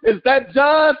you is that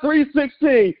John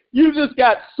 3:16. You just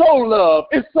got soul love.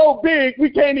 It's so big we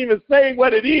can't even say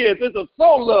what it is. It's a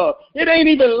soul love. It ain't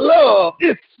even love.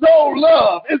 It's soul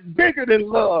love. It's bigger than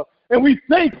love. And we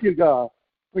thank you, God,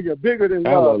 for your bigger than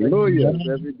love. Hallelujah.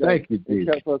 Every day. Thank you,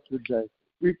 Jesus. Help us today.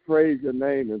 We praise your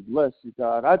name and bless you,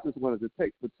 God. I just wanted to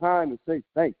take the time to say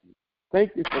thank you.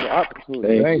 Thank you for the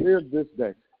opportunity to live this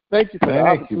day. Thank you for the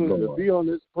opportunity to be on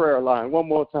this prayer line one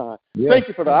more time. Yes. Thank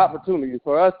you for the opportunity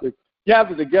for us to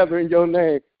gather together in your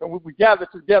name. And when we gather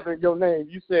together in your name,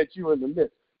 you said you were in the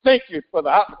midst. Thank you for the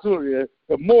opportunity.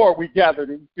 The more we gather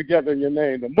together in your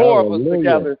name, the more of us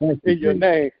together in your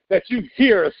name, that you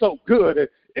hear us so good.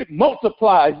 It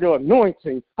multiplies your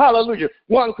anointing. Hallelujah.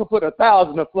 One could put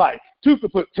 1,000 to flight. Two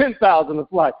could put 10,000 to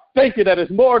flight. Thank you that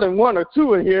it's more than one or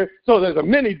two in here. So there's a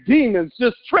many demons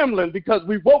just trembling because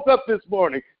we woke up this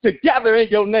morning to gather in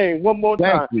your name one more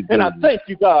time. And I thank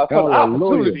you, God, for the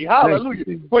opportunity. Hallelujah.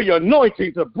 For your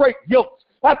anointing to break yokes.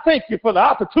 I thank you for the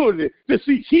opportunity to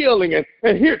see healing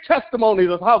and hear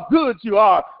testimonies of how good you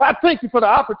are. I thank you for the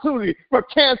opportunity for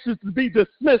cancers to be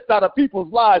dismissed out of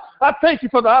people's lives. I thank you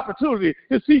for the opportunity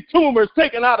to see tumors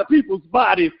taken out of people's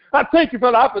bodies. I thank you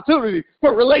for the opportunity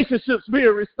for relationships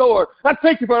being restored. I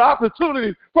thank you for the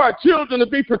opportunity for our children to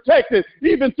be protected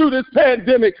even through this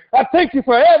pandemic. I thank you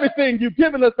for everything you've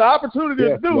given us the opportunity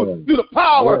to do through the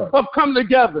power of coming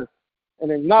together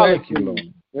and acknowledging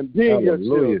you, and being your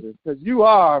children, because you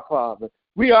are our Father.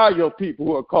 We are your people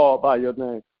who are called by your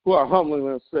name, who are humbling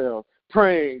themselves,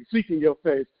 praying, seeking your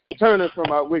face, turning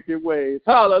from our wicked ways.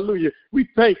 Hallelujah. We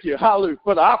thank you, hallelujah,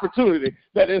 for the opportunity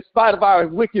that in spite of our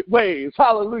wicked ways,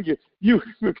 hallelujah, you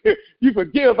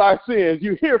forgive our sins.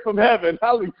 You hear from heaven,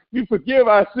 hallelujah. You forgive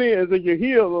our sins and you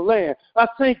heal the land. I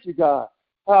thank you, God,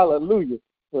 hallelujah,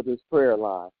 for this prayer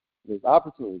line. This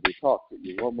opportunity to talk to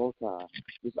you one more time.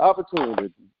 This opportunity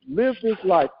to live this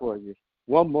life for you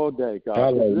one more day, God.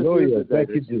 Hallelujah. Thank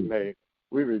you, Jesus.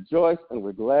 We rejoice and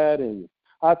we're glad in you.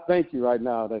 I thank you right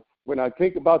now that when I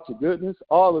think about your goodness,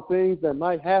 all the things that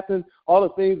might happen, all the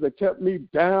things that kept me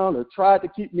down or tried to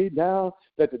keep me down,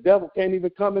 that the devil can't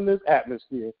even come in this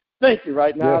atmosphere. Thank you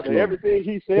right now that everything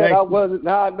he said I wasn't,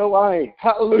 now I know I ain't.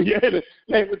 Hallelujah. In the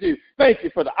name of Jesus. Thank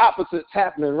you for the opposites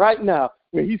happening right now.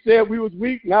 When he said we was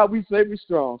weak, now we say we're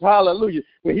strong. Hallelujah.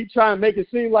 When he trying to make it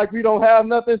seem like we don't have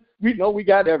nothing, we know we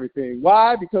got everything.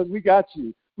 Why? Because we got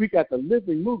you. We got the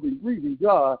living, moving, breathing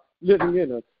God living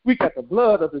in us. We got the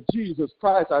blood of the Jesus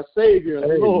Christ, our Savior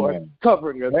and Lord,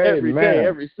 covering us every day,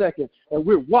 every second. And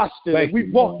we're washed in it.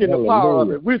 We walk in the power of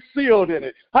it. We're sealed in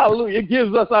it. Hallelujah. It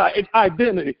gives us our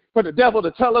identity. For the devil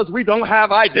to tell us we don't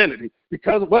have identity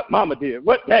because of what mama did,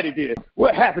 what daddy did,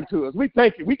 what happened to us. We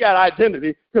thank you. We got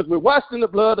identity because we're washed in the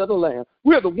blood of the Lamb.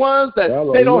 We're the ones that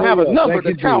they don't have a number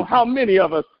to count how many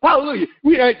of us. Hallelujah.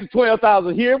 We ain't the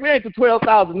 12,000 here. We ain't the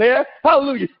 12,000 there.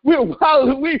 Hallelujah. We're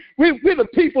the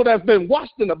people that's been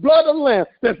washed in the blood of the Lamb,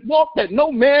 that's walked that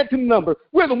no man can number.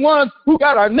 We're the ones who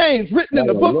got our names written in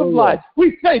the book of life.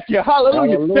 We thank you.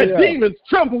 Hallelujah. That demons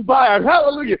tremble by us.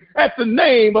 Hallelujah. At the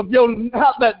name of your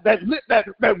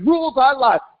that rules our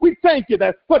life. We thank thank you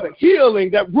that for the healing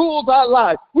that rules our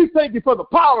lives. We thank you for the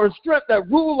power and strength that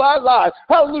rule our lives.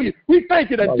 Hallelujah. We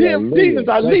thank you that demons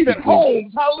are leaving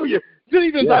homes. Hallelujah.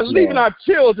 Demons are leaving our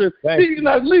children. Demons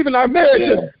are leaving our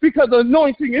marriages because of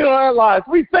anointing in our lives.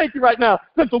 We thank you right now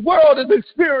that the world is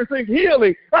experiencing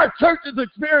healing. Our church is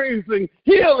experiencing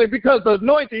healing because of the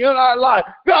anointing in our lives.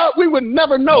 God, we would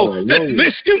never know that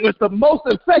Michigan was the most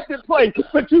infected place,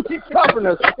 but you keep covering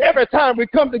us every time we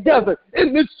come together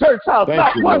in this church house.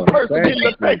 Not one person getting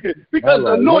affected because of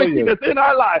the anointing that's in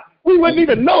our lives. We wouldn't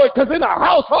even know it because in our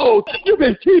household, you've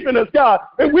been keeping us, God.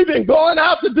 And we've been going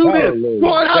out to do this,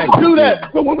 going out to do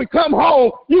that. But when we come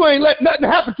home, you ain't let nothing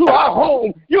happen to our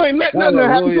home. You ain't let nothing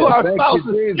happen to our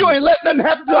spouses. You ain't let nothing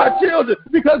happen to our children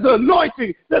because of the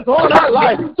anointing that's on our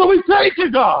life. So we thank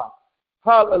you, God.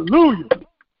 Hallelujah.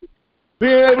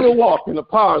 Being able to walk in the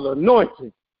power of the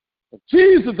anointing of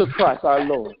Jesus the Christ, our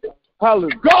Lord.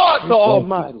 Hallelujah. God the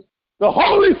Almighty. The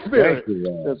Holy Spirit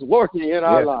is working in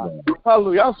our lives.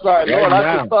 Hallelujah. I'm sorry, Lord.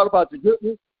 I just thought about your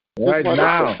goodness. Right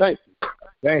now. Thank you.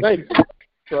 Thank you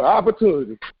for the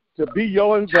opportunity to be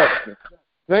your investment.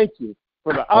 Thank you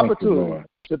for the opportunity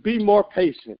to be more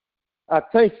patient. I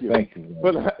thank you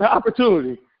for the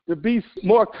opportunity to be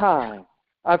more kind.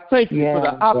 I thank you for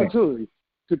the opportunity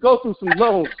to go through some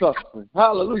long suffering.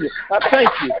 Hallelujah. I thank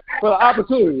you for the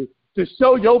opportunity to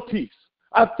show your peace.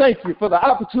 I thank you for the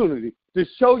opportunity to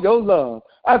show your love.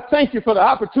 I thank you for the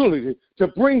opportunity to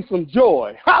bring some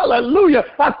joy. Hallelujah.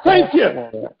 I thank you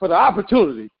for the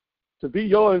opportunity to be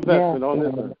your investment on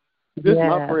this earth. This is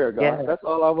my prayer, God. That's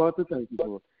all I want to thank you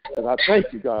for. And I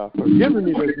thank you, God, for giving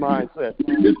me this mindset.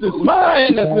 It's this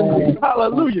mind that's in me.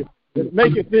 Hallelujah. It's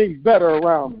making things better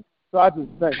around me. So I just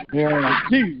thank you. In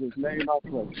Jesus' name I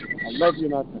pray. I love you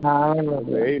and I thank you.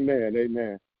 Amen. Amen.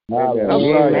 Amen. I'm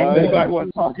sorry, y'all. Anybody want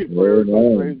to talk it first?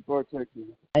 Praise God, take you.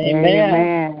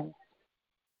 Amen.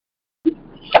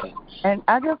 And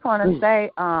I just want to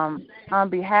say, on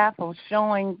behalf of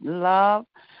showing love,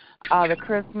 the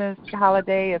Christmas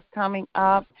holiday is coming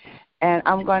up, and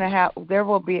there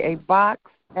will be a box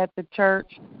at the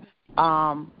church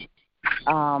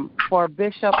for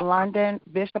Bishop London,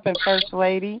 Bishop and First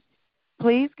Lady.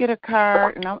 Please get a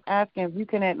card, and I'm asking if you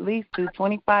can at least do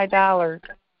 $25.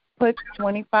 Put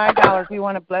 $25. We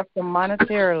want to bless them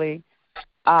monetarily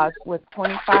with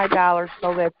 $25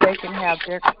 so that they can have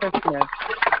their Christmas.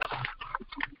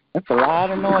 That's a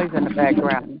lot of noise in the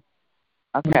background.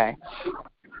 Okay.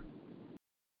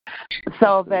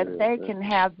 So that they can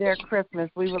have their Christmas.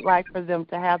 We would like for them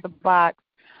to have the box,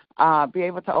 be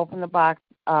able to open the box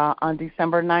on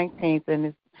December 19th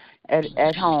and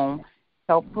at home.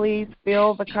 So please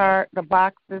fill the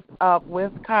boxes up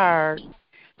with cards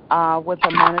with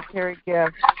a monetary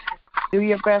gift. Do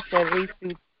your best to at least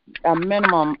do a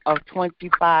minimum of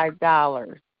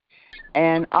 $25.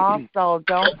 And also,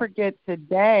 don't forget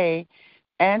today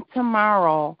and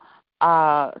tomorrow,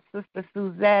 Sister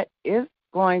Suzette is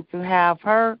going to have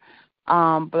her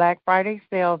Black Friday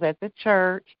sales at the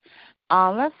church.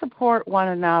 Let's support one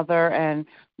another and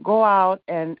go out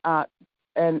and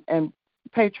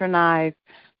patronize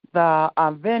the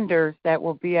vendors that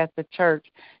will be at the church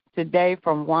today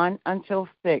from 1 until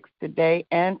 6, today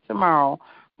and tomorrow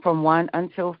from 1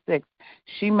 until 6.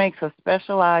 She makes a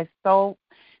specialized soap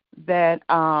that's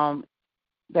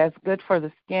good for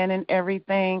the skin and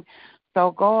everything.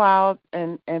 So go out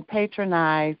and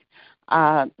patronize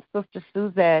Sister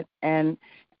Suzette and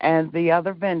the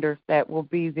other vendors that will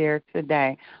be there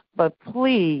today. But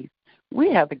please,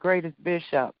 we have the greatest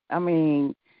bishop. I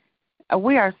mean,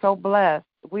 we are so blessed.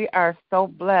 We are so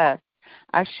blessed.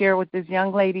 I shared with this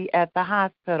young lady at the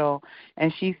hospital,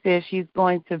 and she said she's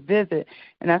going to visit.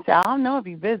 And I said, I don't know if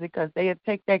you visit because they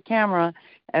take that camera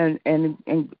and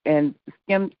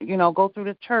skim, go through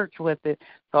the church with it.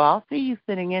 So I'll see you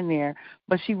sitting in there.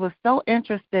 But she was so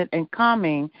interested in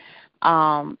coming.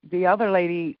 The other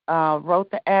lady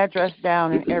wrote the address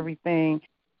down and everything,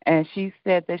 and she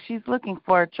said that she's looking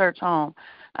for a church home.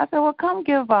 I said, well, come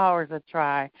give ours a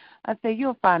try. I said,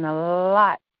 you'll find a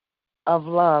lot of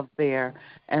love there.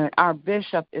 And our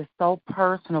bishop is so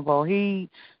personable. He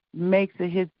makes it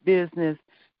his business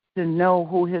to know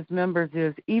who his members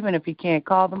is. Even if he can't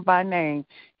call them by name,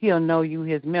 he'll know you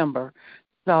his member.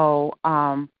 So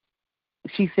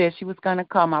she said she was going to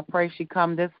come. I pray she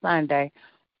come this Sunday.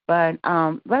 But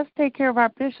let's take care of our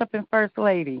bishop and first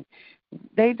lady.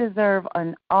 They deserve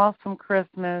an awesome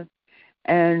Christmas,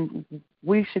 and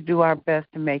we should do our best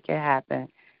to make it happen.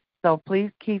 So please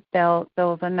keep those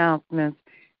announcements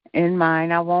in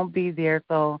mind. I won't be there,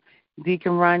 so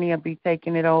Deacon Ronnie will be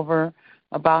taking it over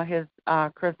about his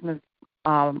Christmas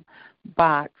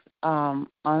box on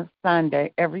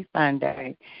Sunday, every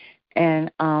Sunday.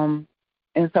 And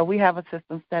so we have a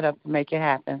system set up to make it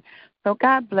happen. So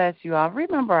God bless you all.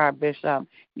 Remember our bishop.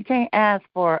 You can't ask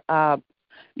for a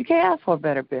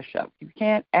better bishop. You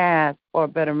can't ask for a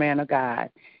better man of God.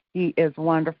 He is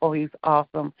wonderful. He's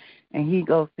awesome. And he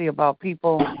goes see about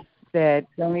people that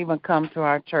don't even come to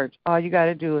our church. All you got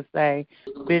to do is say,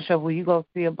 Bishop, will you go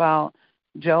see about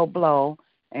Joe Blow?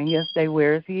 And he'll say,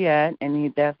 where is he at?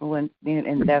 And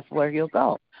that's where he'll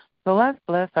go. So let's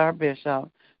bless our bishop.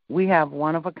 We have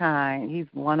one of a kind. He's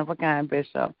one of a kind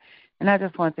bishop. And I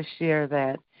just want to share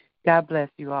that. God bless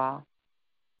you all.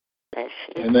 Bless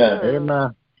you. Amen.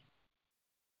 Amen.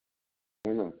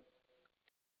 Amen.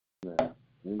 Amen.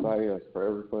 Anybody else?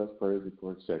 Prayer request, praise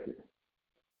report, check it.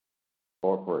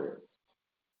 Or prayer.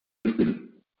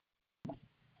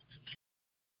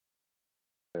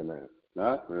 Amen.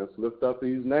 Now, let's lift up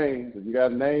these names. If you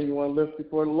got a name you want to lift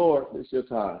before the Lord, it's your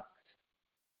time.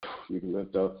 You can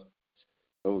lift up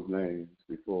those names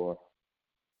before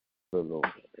the Lord.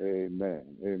 Amen.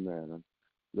 Amen. I'm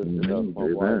lifting up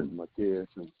my wife, my kids.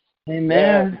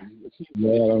 Amen.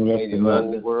 Lord, I'm lifting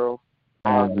up the world.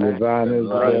 Divine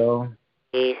Isabel.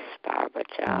 Peace, Barbara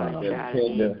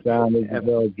Jones, John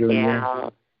Isabel Jr.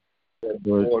 John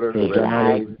Isabel.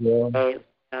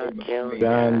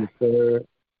 John III.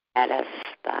 Alice,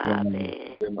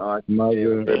 Bobby,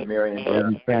 Mother, Mary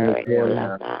Porter.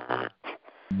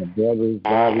 My brothers,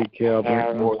 Bobby, Kelvin,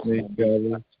 Anthony,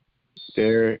 Kelvin,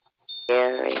 Derek,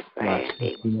 Gary, my Brandy,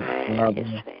 sister, Robin, Robin,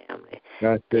 family,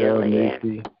 Gospel,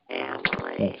 Nancy,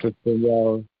 family, my sister,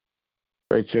 Rose,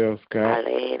 Rachel, Scott,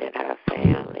 Arlene and her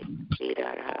family, Peter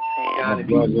and her family,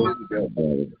 my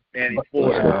brother, Danny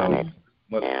Porter. family,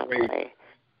 My family.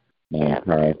 their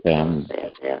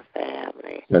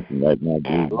family, Touching right now, and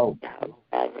Jesus. her brother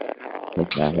and all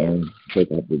Touch my hand.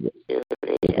 Take out the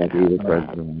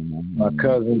president. my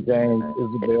cousin James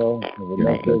Isabel,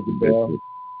 Vanessa Isabel,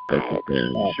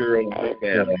 Cheryl and her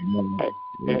family.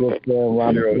 just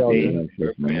Ronnie Cheryl Kelly, Dean,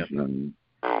 her family.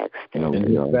 and his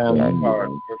family, Her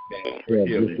family.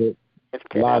 Bishop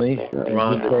Lonnie, and his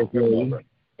first lady,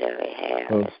 Jerry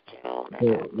Harris, Joan,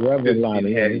 Reverend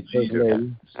Lonnie, and his first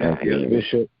lady,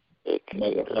 Bishop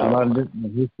London,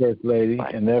 and his first lady,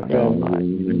 and their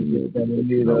family,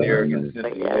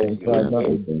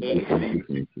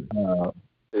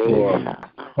 for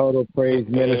Total Praise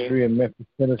Ministry in Memphis,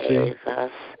 Tennessee,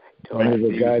 under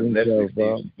the guidance of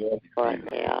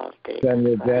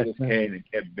Samuel Jackson,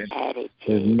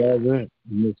 his mother,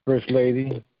 and his first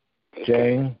lady,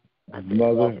 Jane, his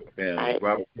mother,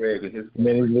 Robert Craig and his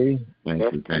Minnie Lee,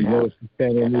 Melissa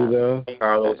standing in need of,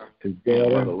 Carlos, his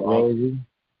daughter, Rosie,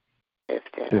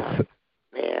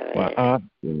 my aunt,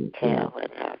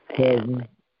 cousin,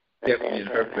 Stephanie and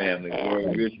her family, Roy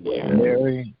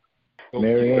Ridgeway,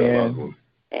 Mary Ann,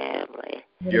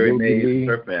 Jerry Mays and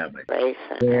her family,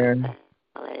 Karen,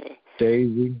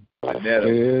 Daisy,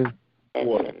 Liz,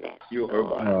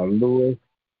 Lewis,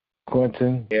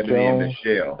 Quentin, Ebony and Jones,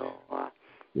 Michelle,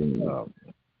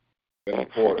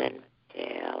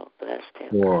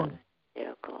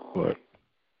 for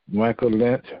Michael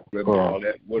Lynch, for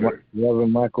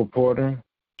Reverend Michael Porter,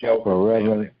 for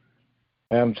Reverend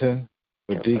Hampton,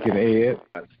 for Deacon Ed,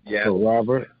 for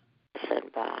Robert,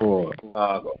 for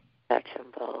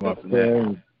my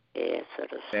friends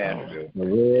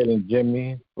Red and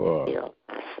Jimmy, for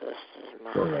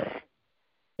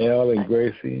Elle and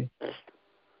Gracie,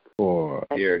 for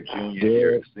Derek Jr.,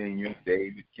 Derek Sr.,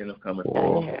 David, Kenneth Cummins,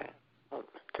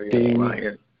 Steve,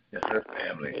 Ryan and her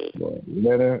family, for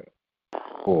Leonard,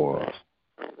 for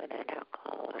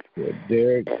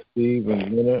Derek, Steve,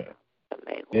 and Leonard,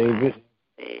 David,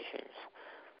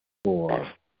 for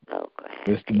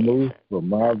Mr. Moose, for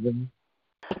Marvin,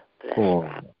 for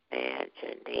their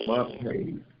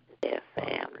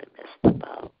family, Mr.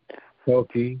 Bowler,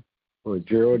 Toki, for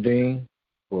Geraldine,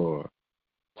 for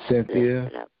Cynthia,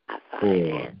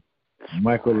 for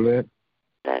Michael Lynch,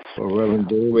 for Reverend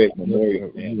David,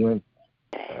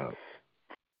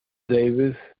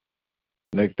 Davis,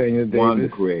 Nathaniel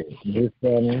Davis, his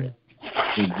family,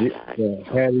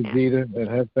 Hattie Jeter and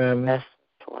her family.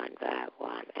 one by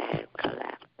one and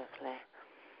collectively.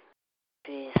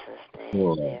 Jesus'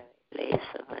 name,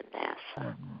 Lisa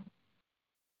Vanessa.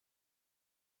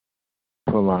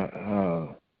 For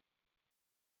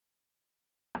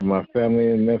my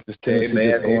family in Memphis,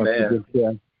 Tennessee.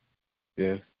 Amen.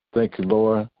 Yes. Thank you,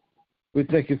 Lord. We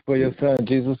thank you for your Son,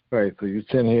 Jesus Christ, who you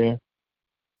sent here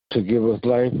to give us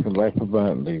life and life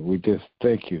abundantly. We just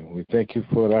thank you. We thank you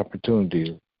for the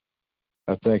opportunity.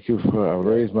 I thank you I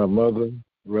raised my mother,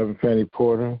 Reverend Fanny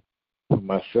Porter, for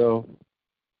myself,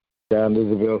 John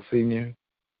Isabel Sr.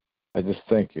 I just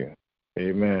thank you.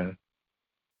 Amen.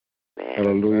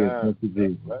 Hallelujah. Thank you,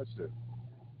 Jesus. Bless you.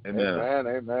 Amen. Amen.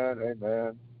 Amen.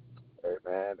 Amen.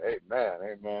 Amen. Amen.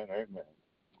 Amen. Amen.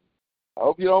 I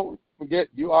hope you don't forget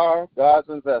you are God's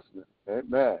investment.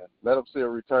 Amen. Let him see a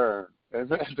return.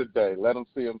 Amen. Today. Let him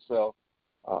see himself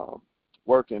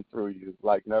working through you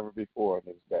like never before in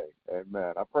this day.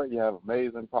 Amen. I pray you have an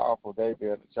amazing, powerful day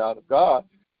being a child of God.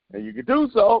 And you can do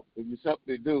so if you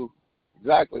simply do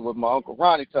exactly what my Uncle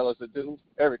Ronnie tells us to do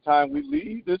every time we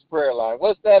leave this prayer line.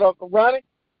 What's that, Uncle Ronnie?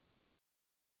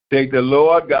 Take the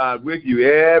Lord God with you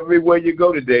everywhere you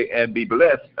go today and be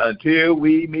blessed until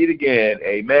we meet again.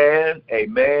 Amen,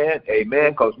 amen,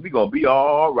 amen, because we're going to be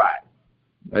all right.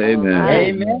 Amen.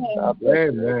 Amen.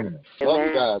 Amen. Love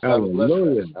you guys.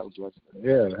 Hallelujah. Have a blessed day.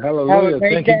 Yeah, hallelujah.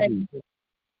 Thank you, Jesus.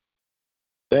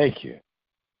 Thank you.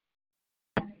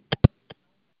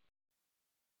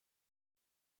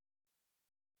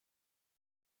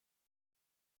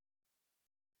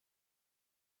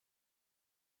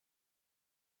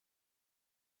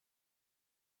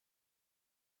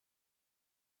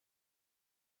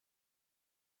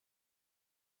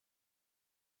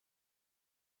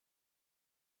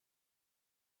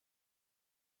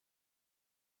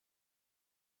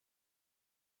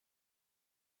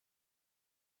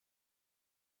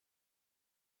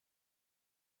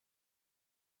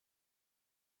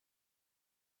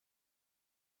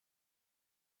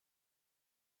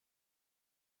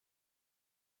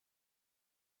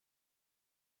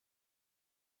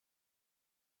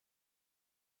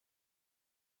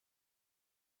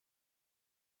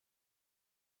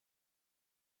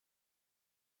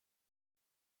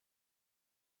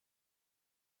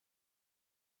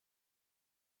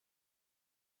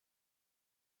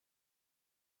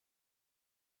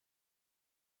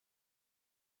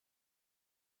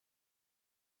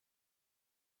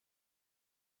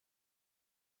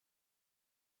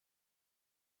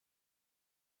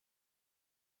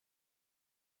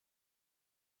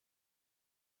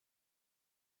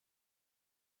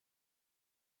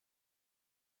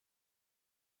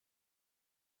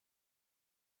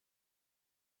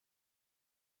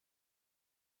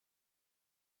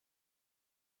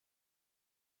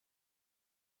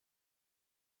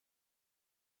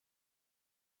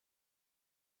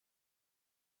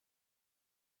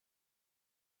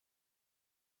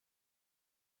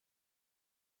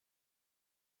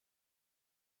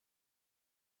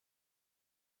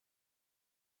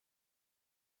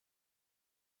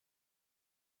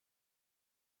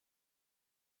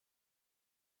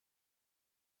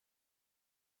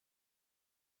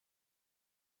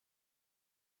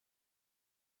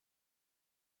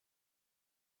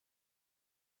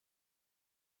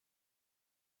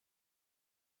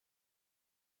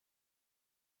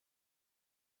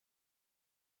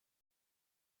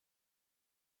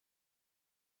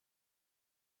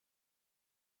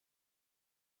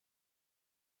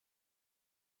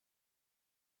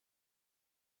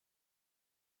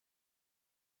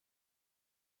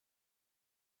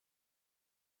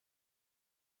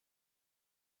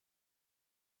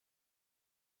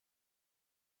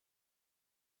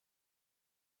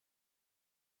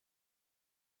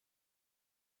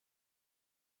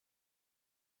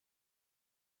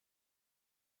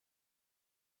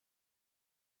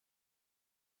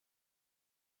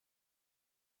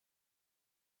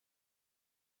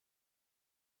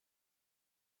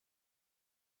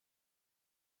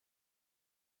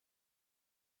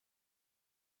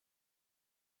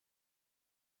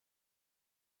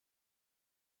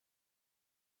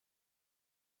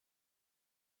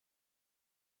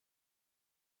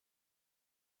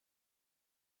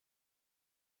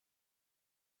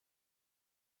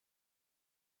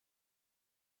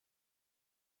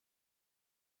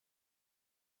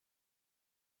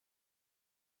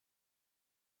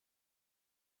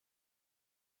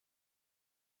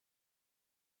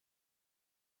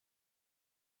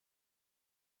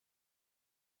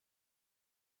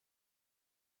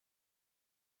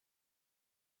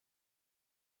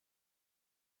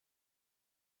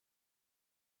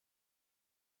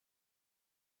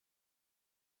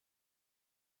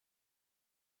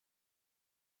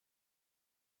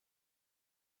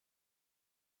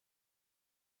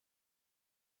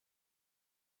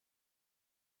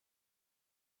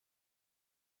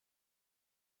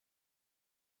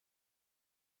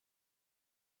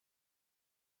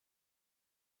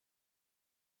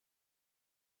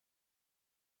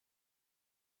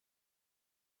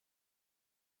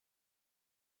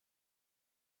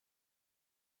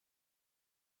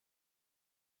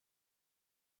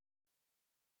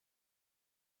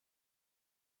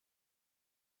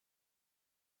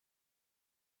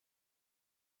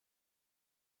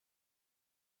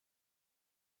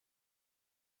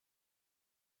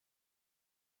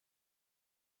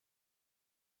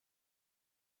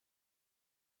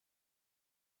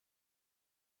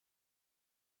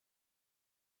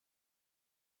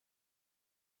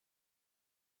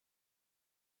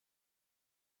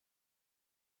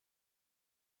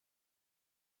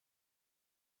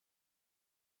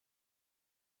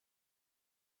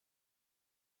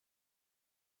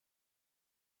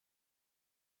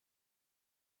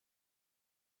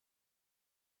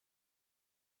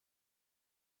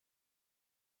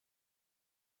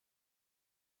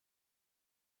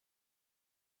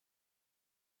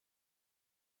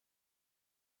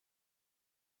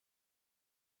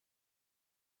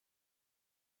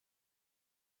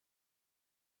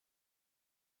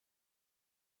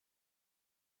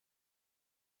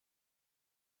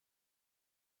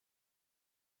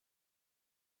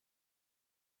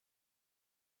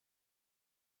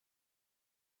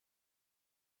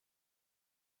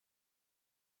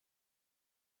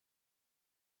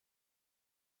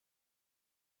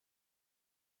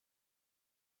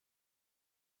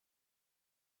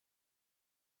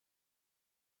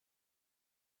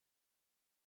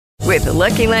 With the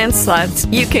Lucky Land Slots,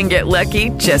 you can get lucky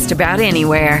just about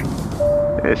anywhere.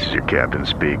 This is your captain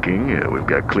speaking. We've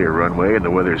got clear runway and the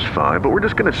weather's fine, but we're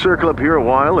just going to circle up here a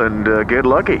while and get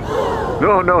lucky.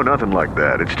 No, nothing like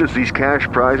that. It's just these cash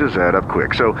prizes add up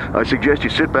quick. So I suggest you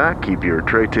sit back, keep your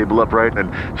tray table upright,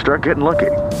 and start getting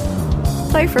lucky.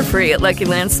 Play for free at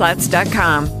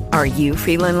LuckyLandSlots.com. Are you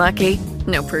feeling lucky?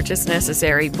 No purchase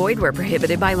necessary. Void where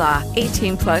prohibited by law.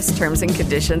 18+ terms and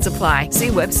conditions apply. See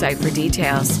website for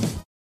details.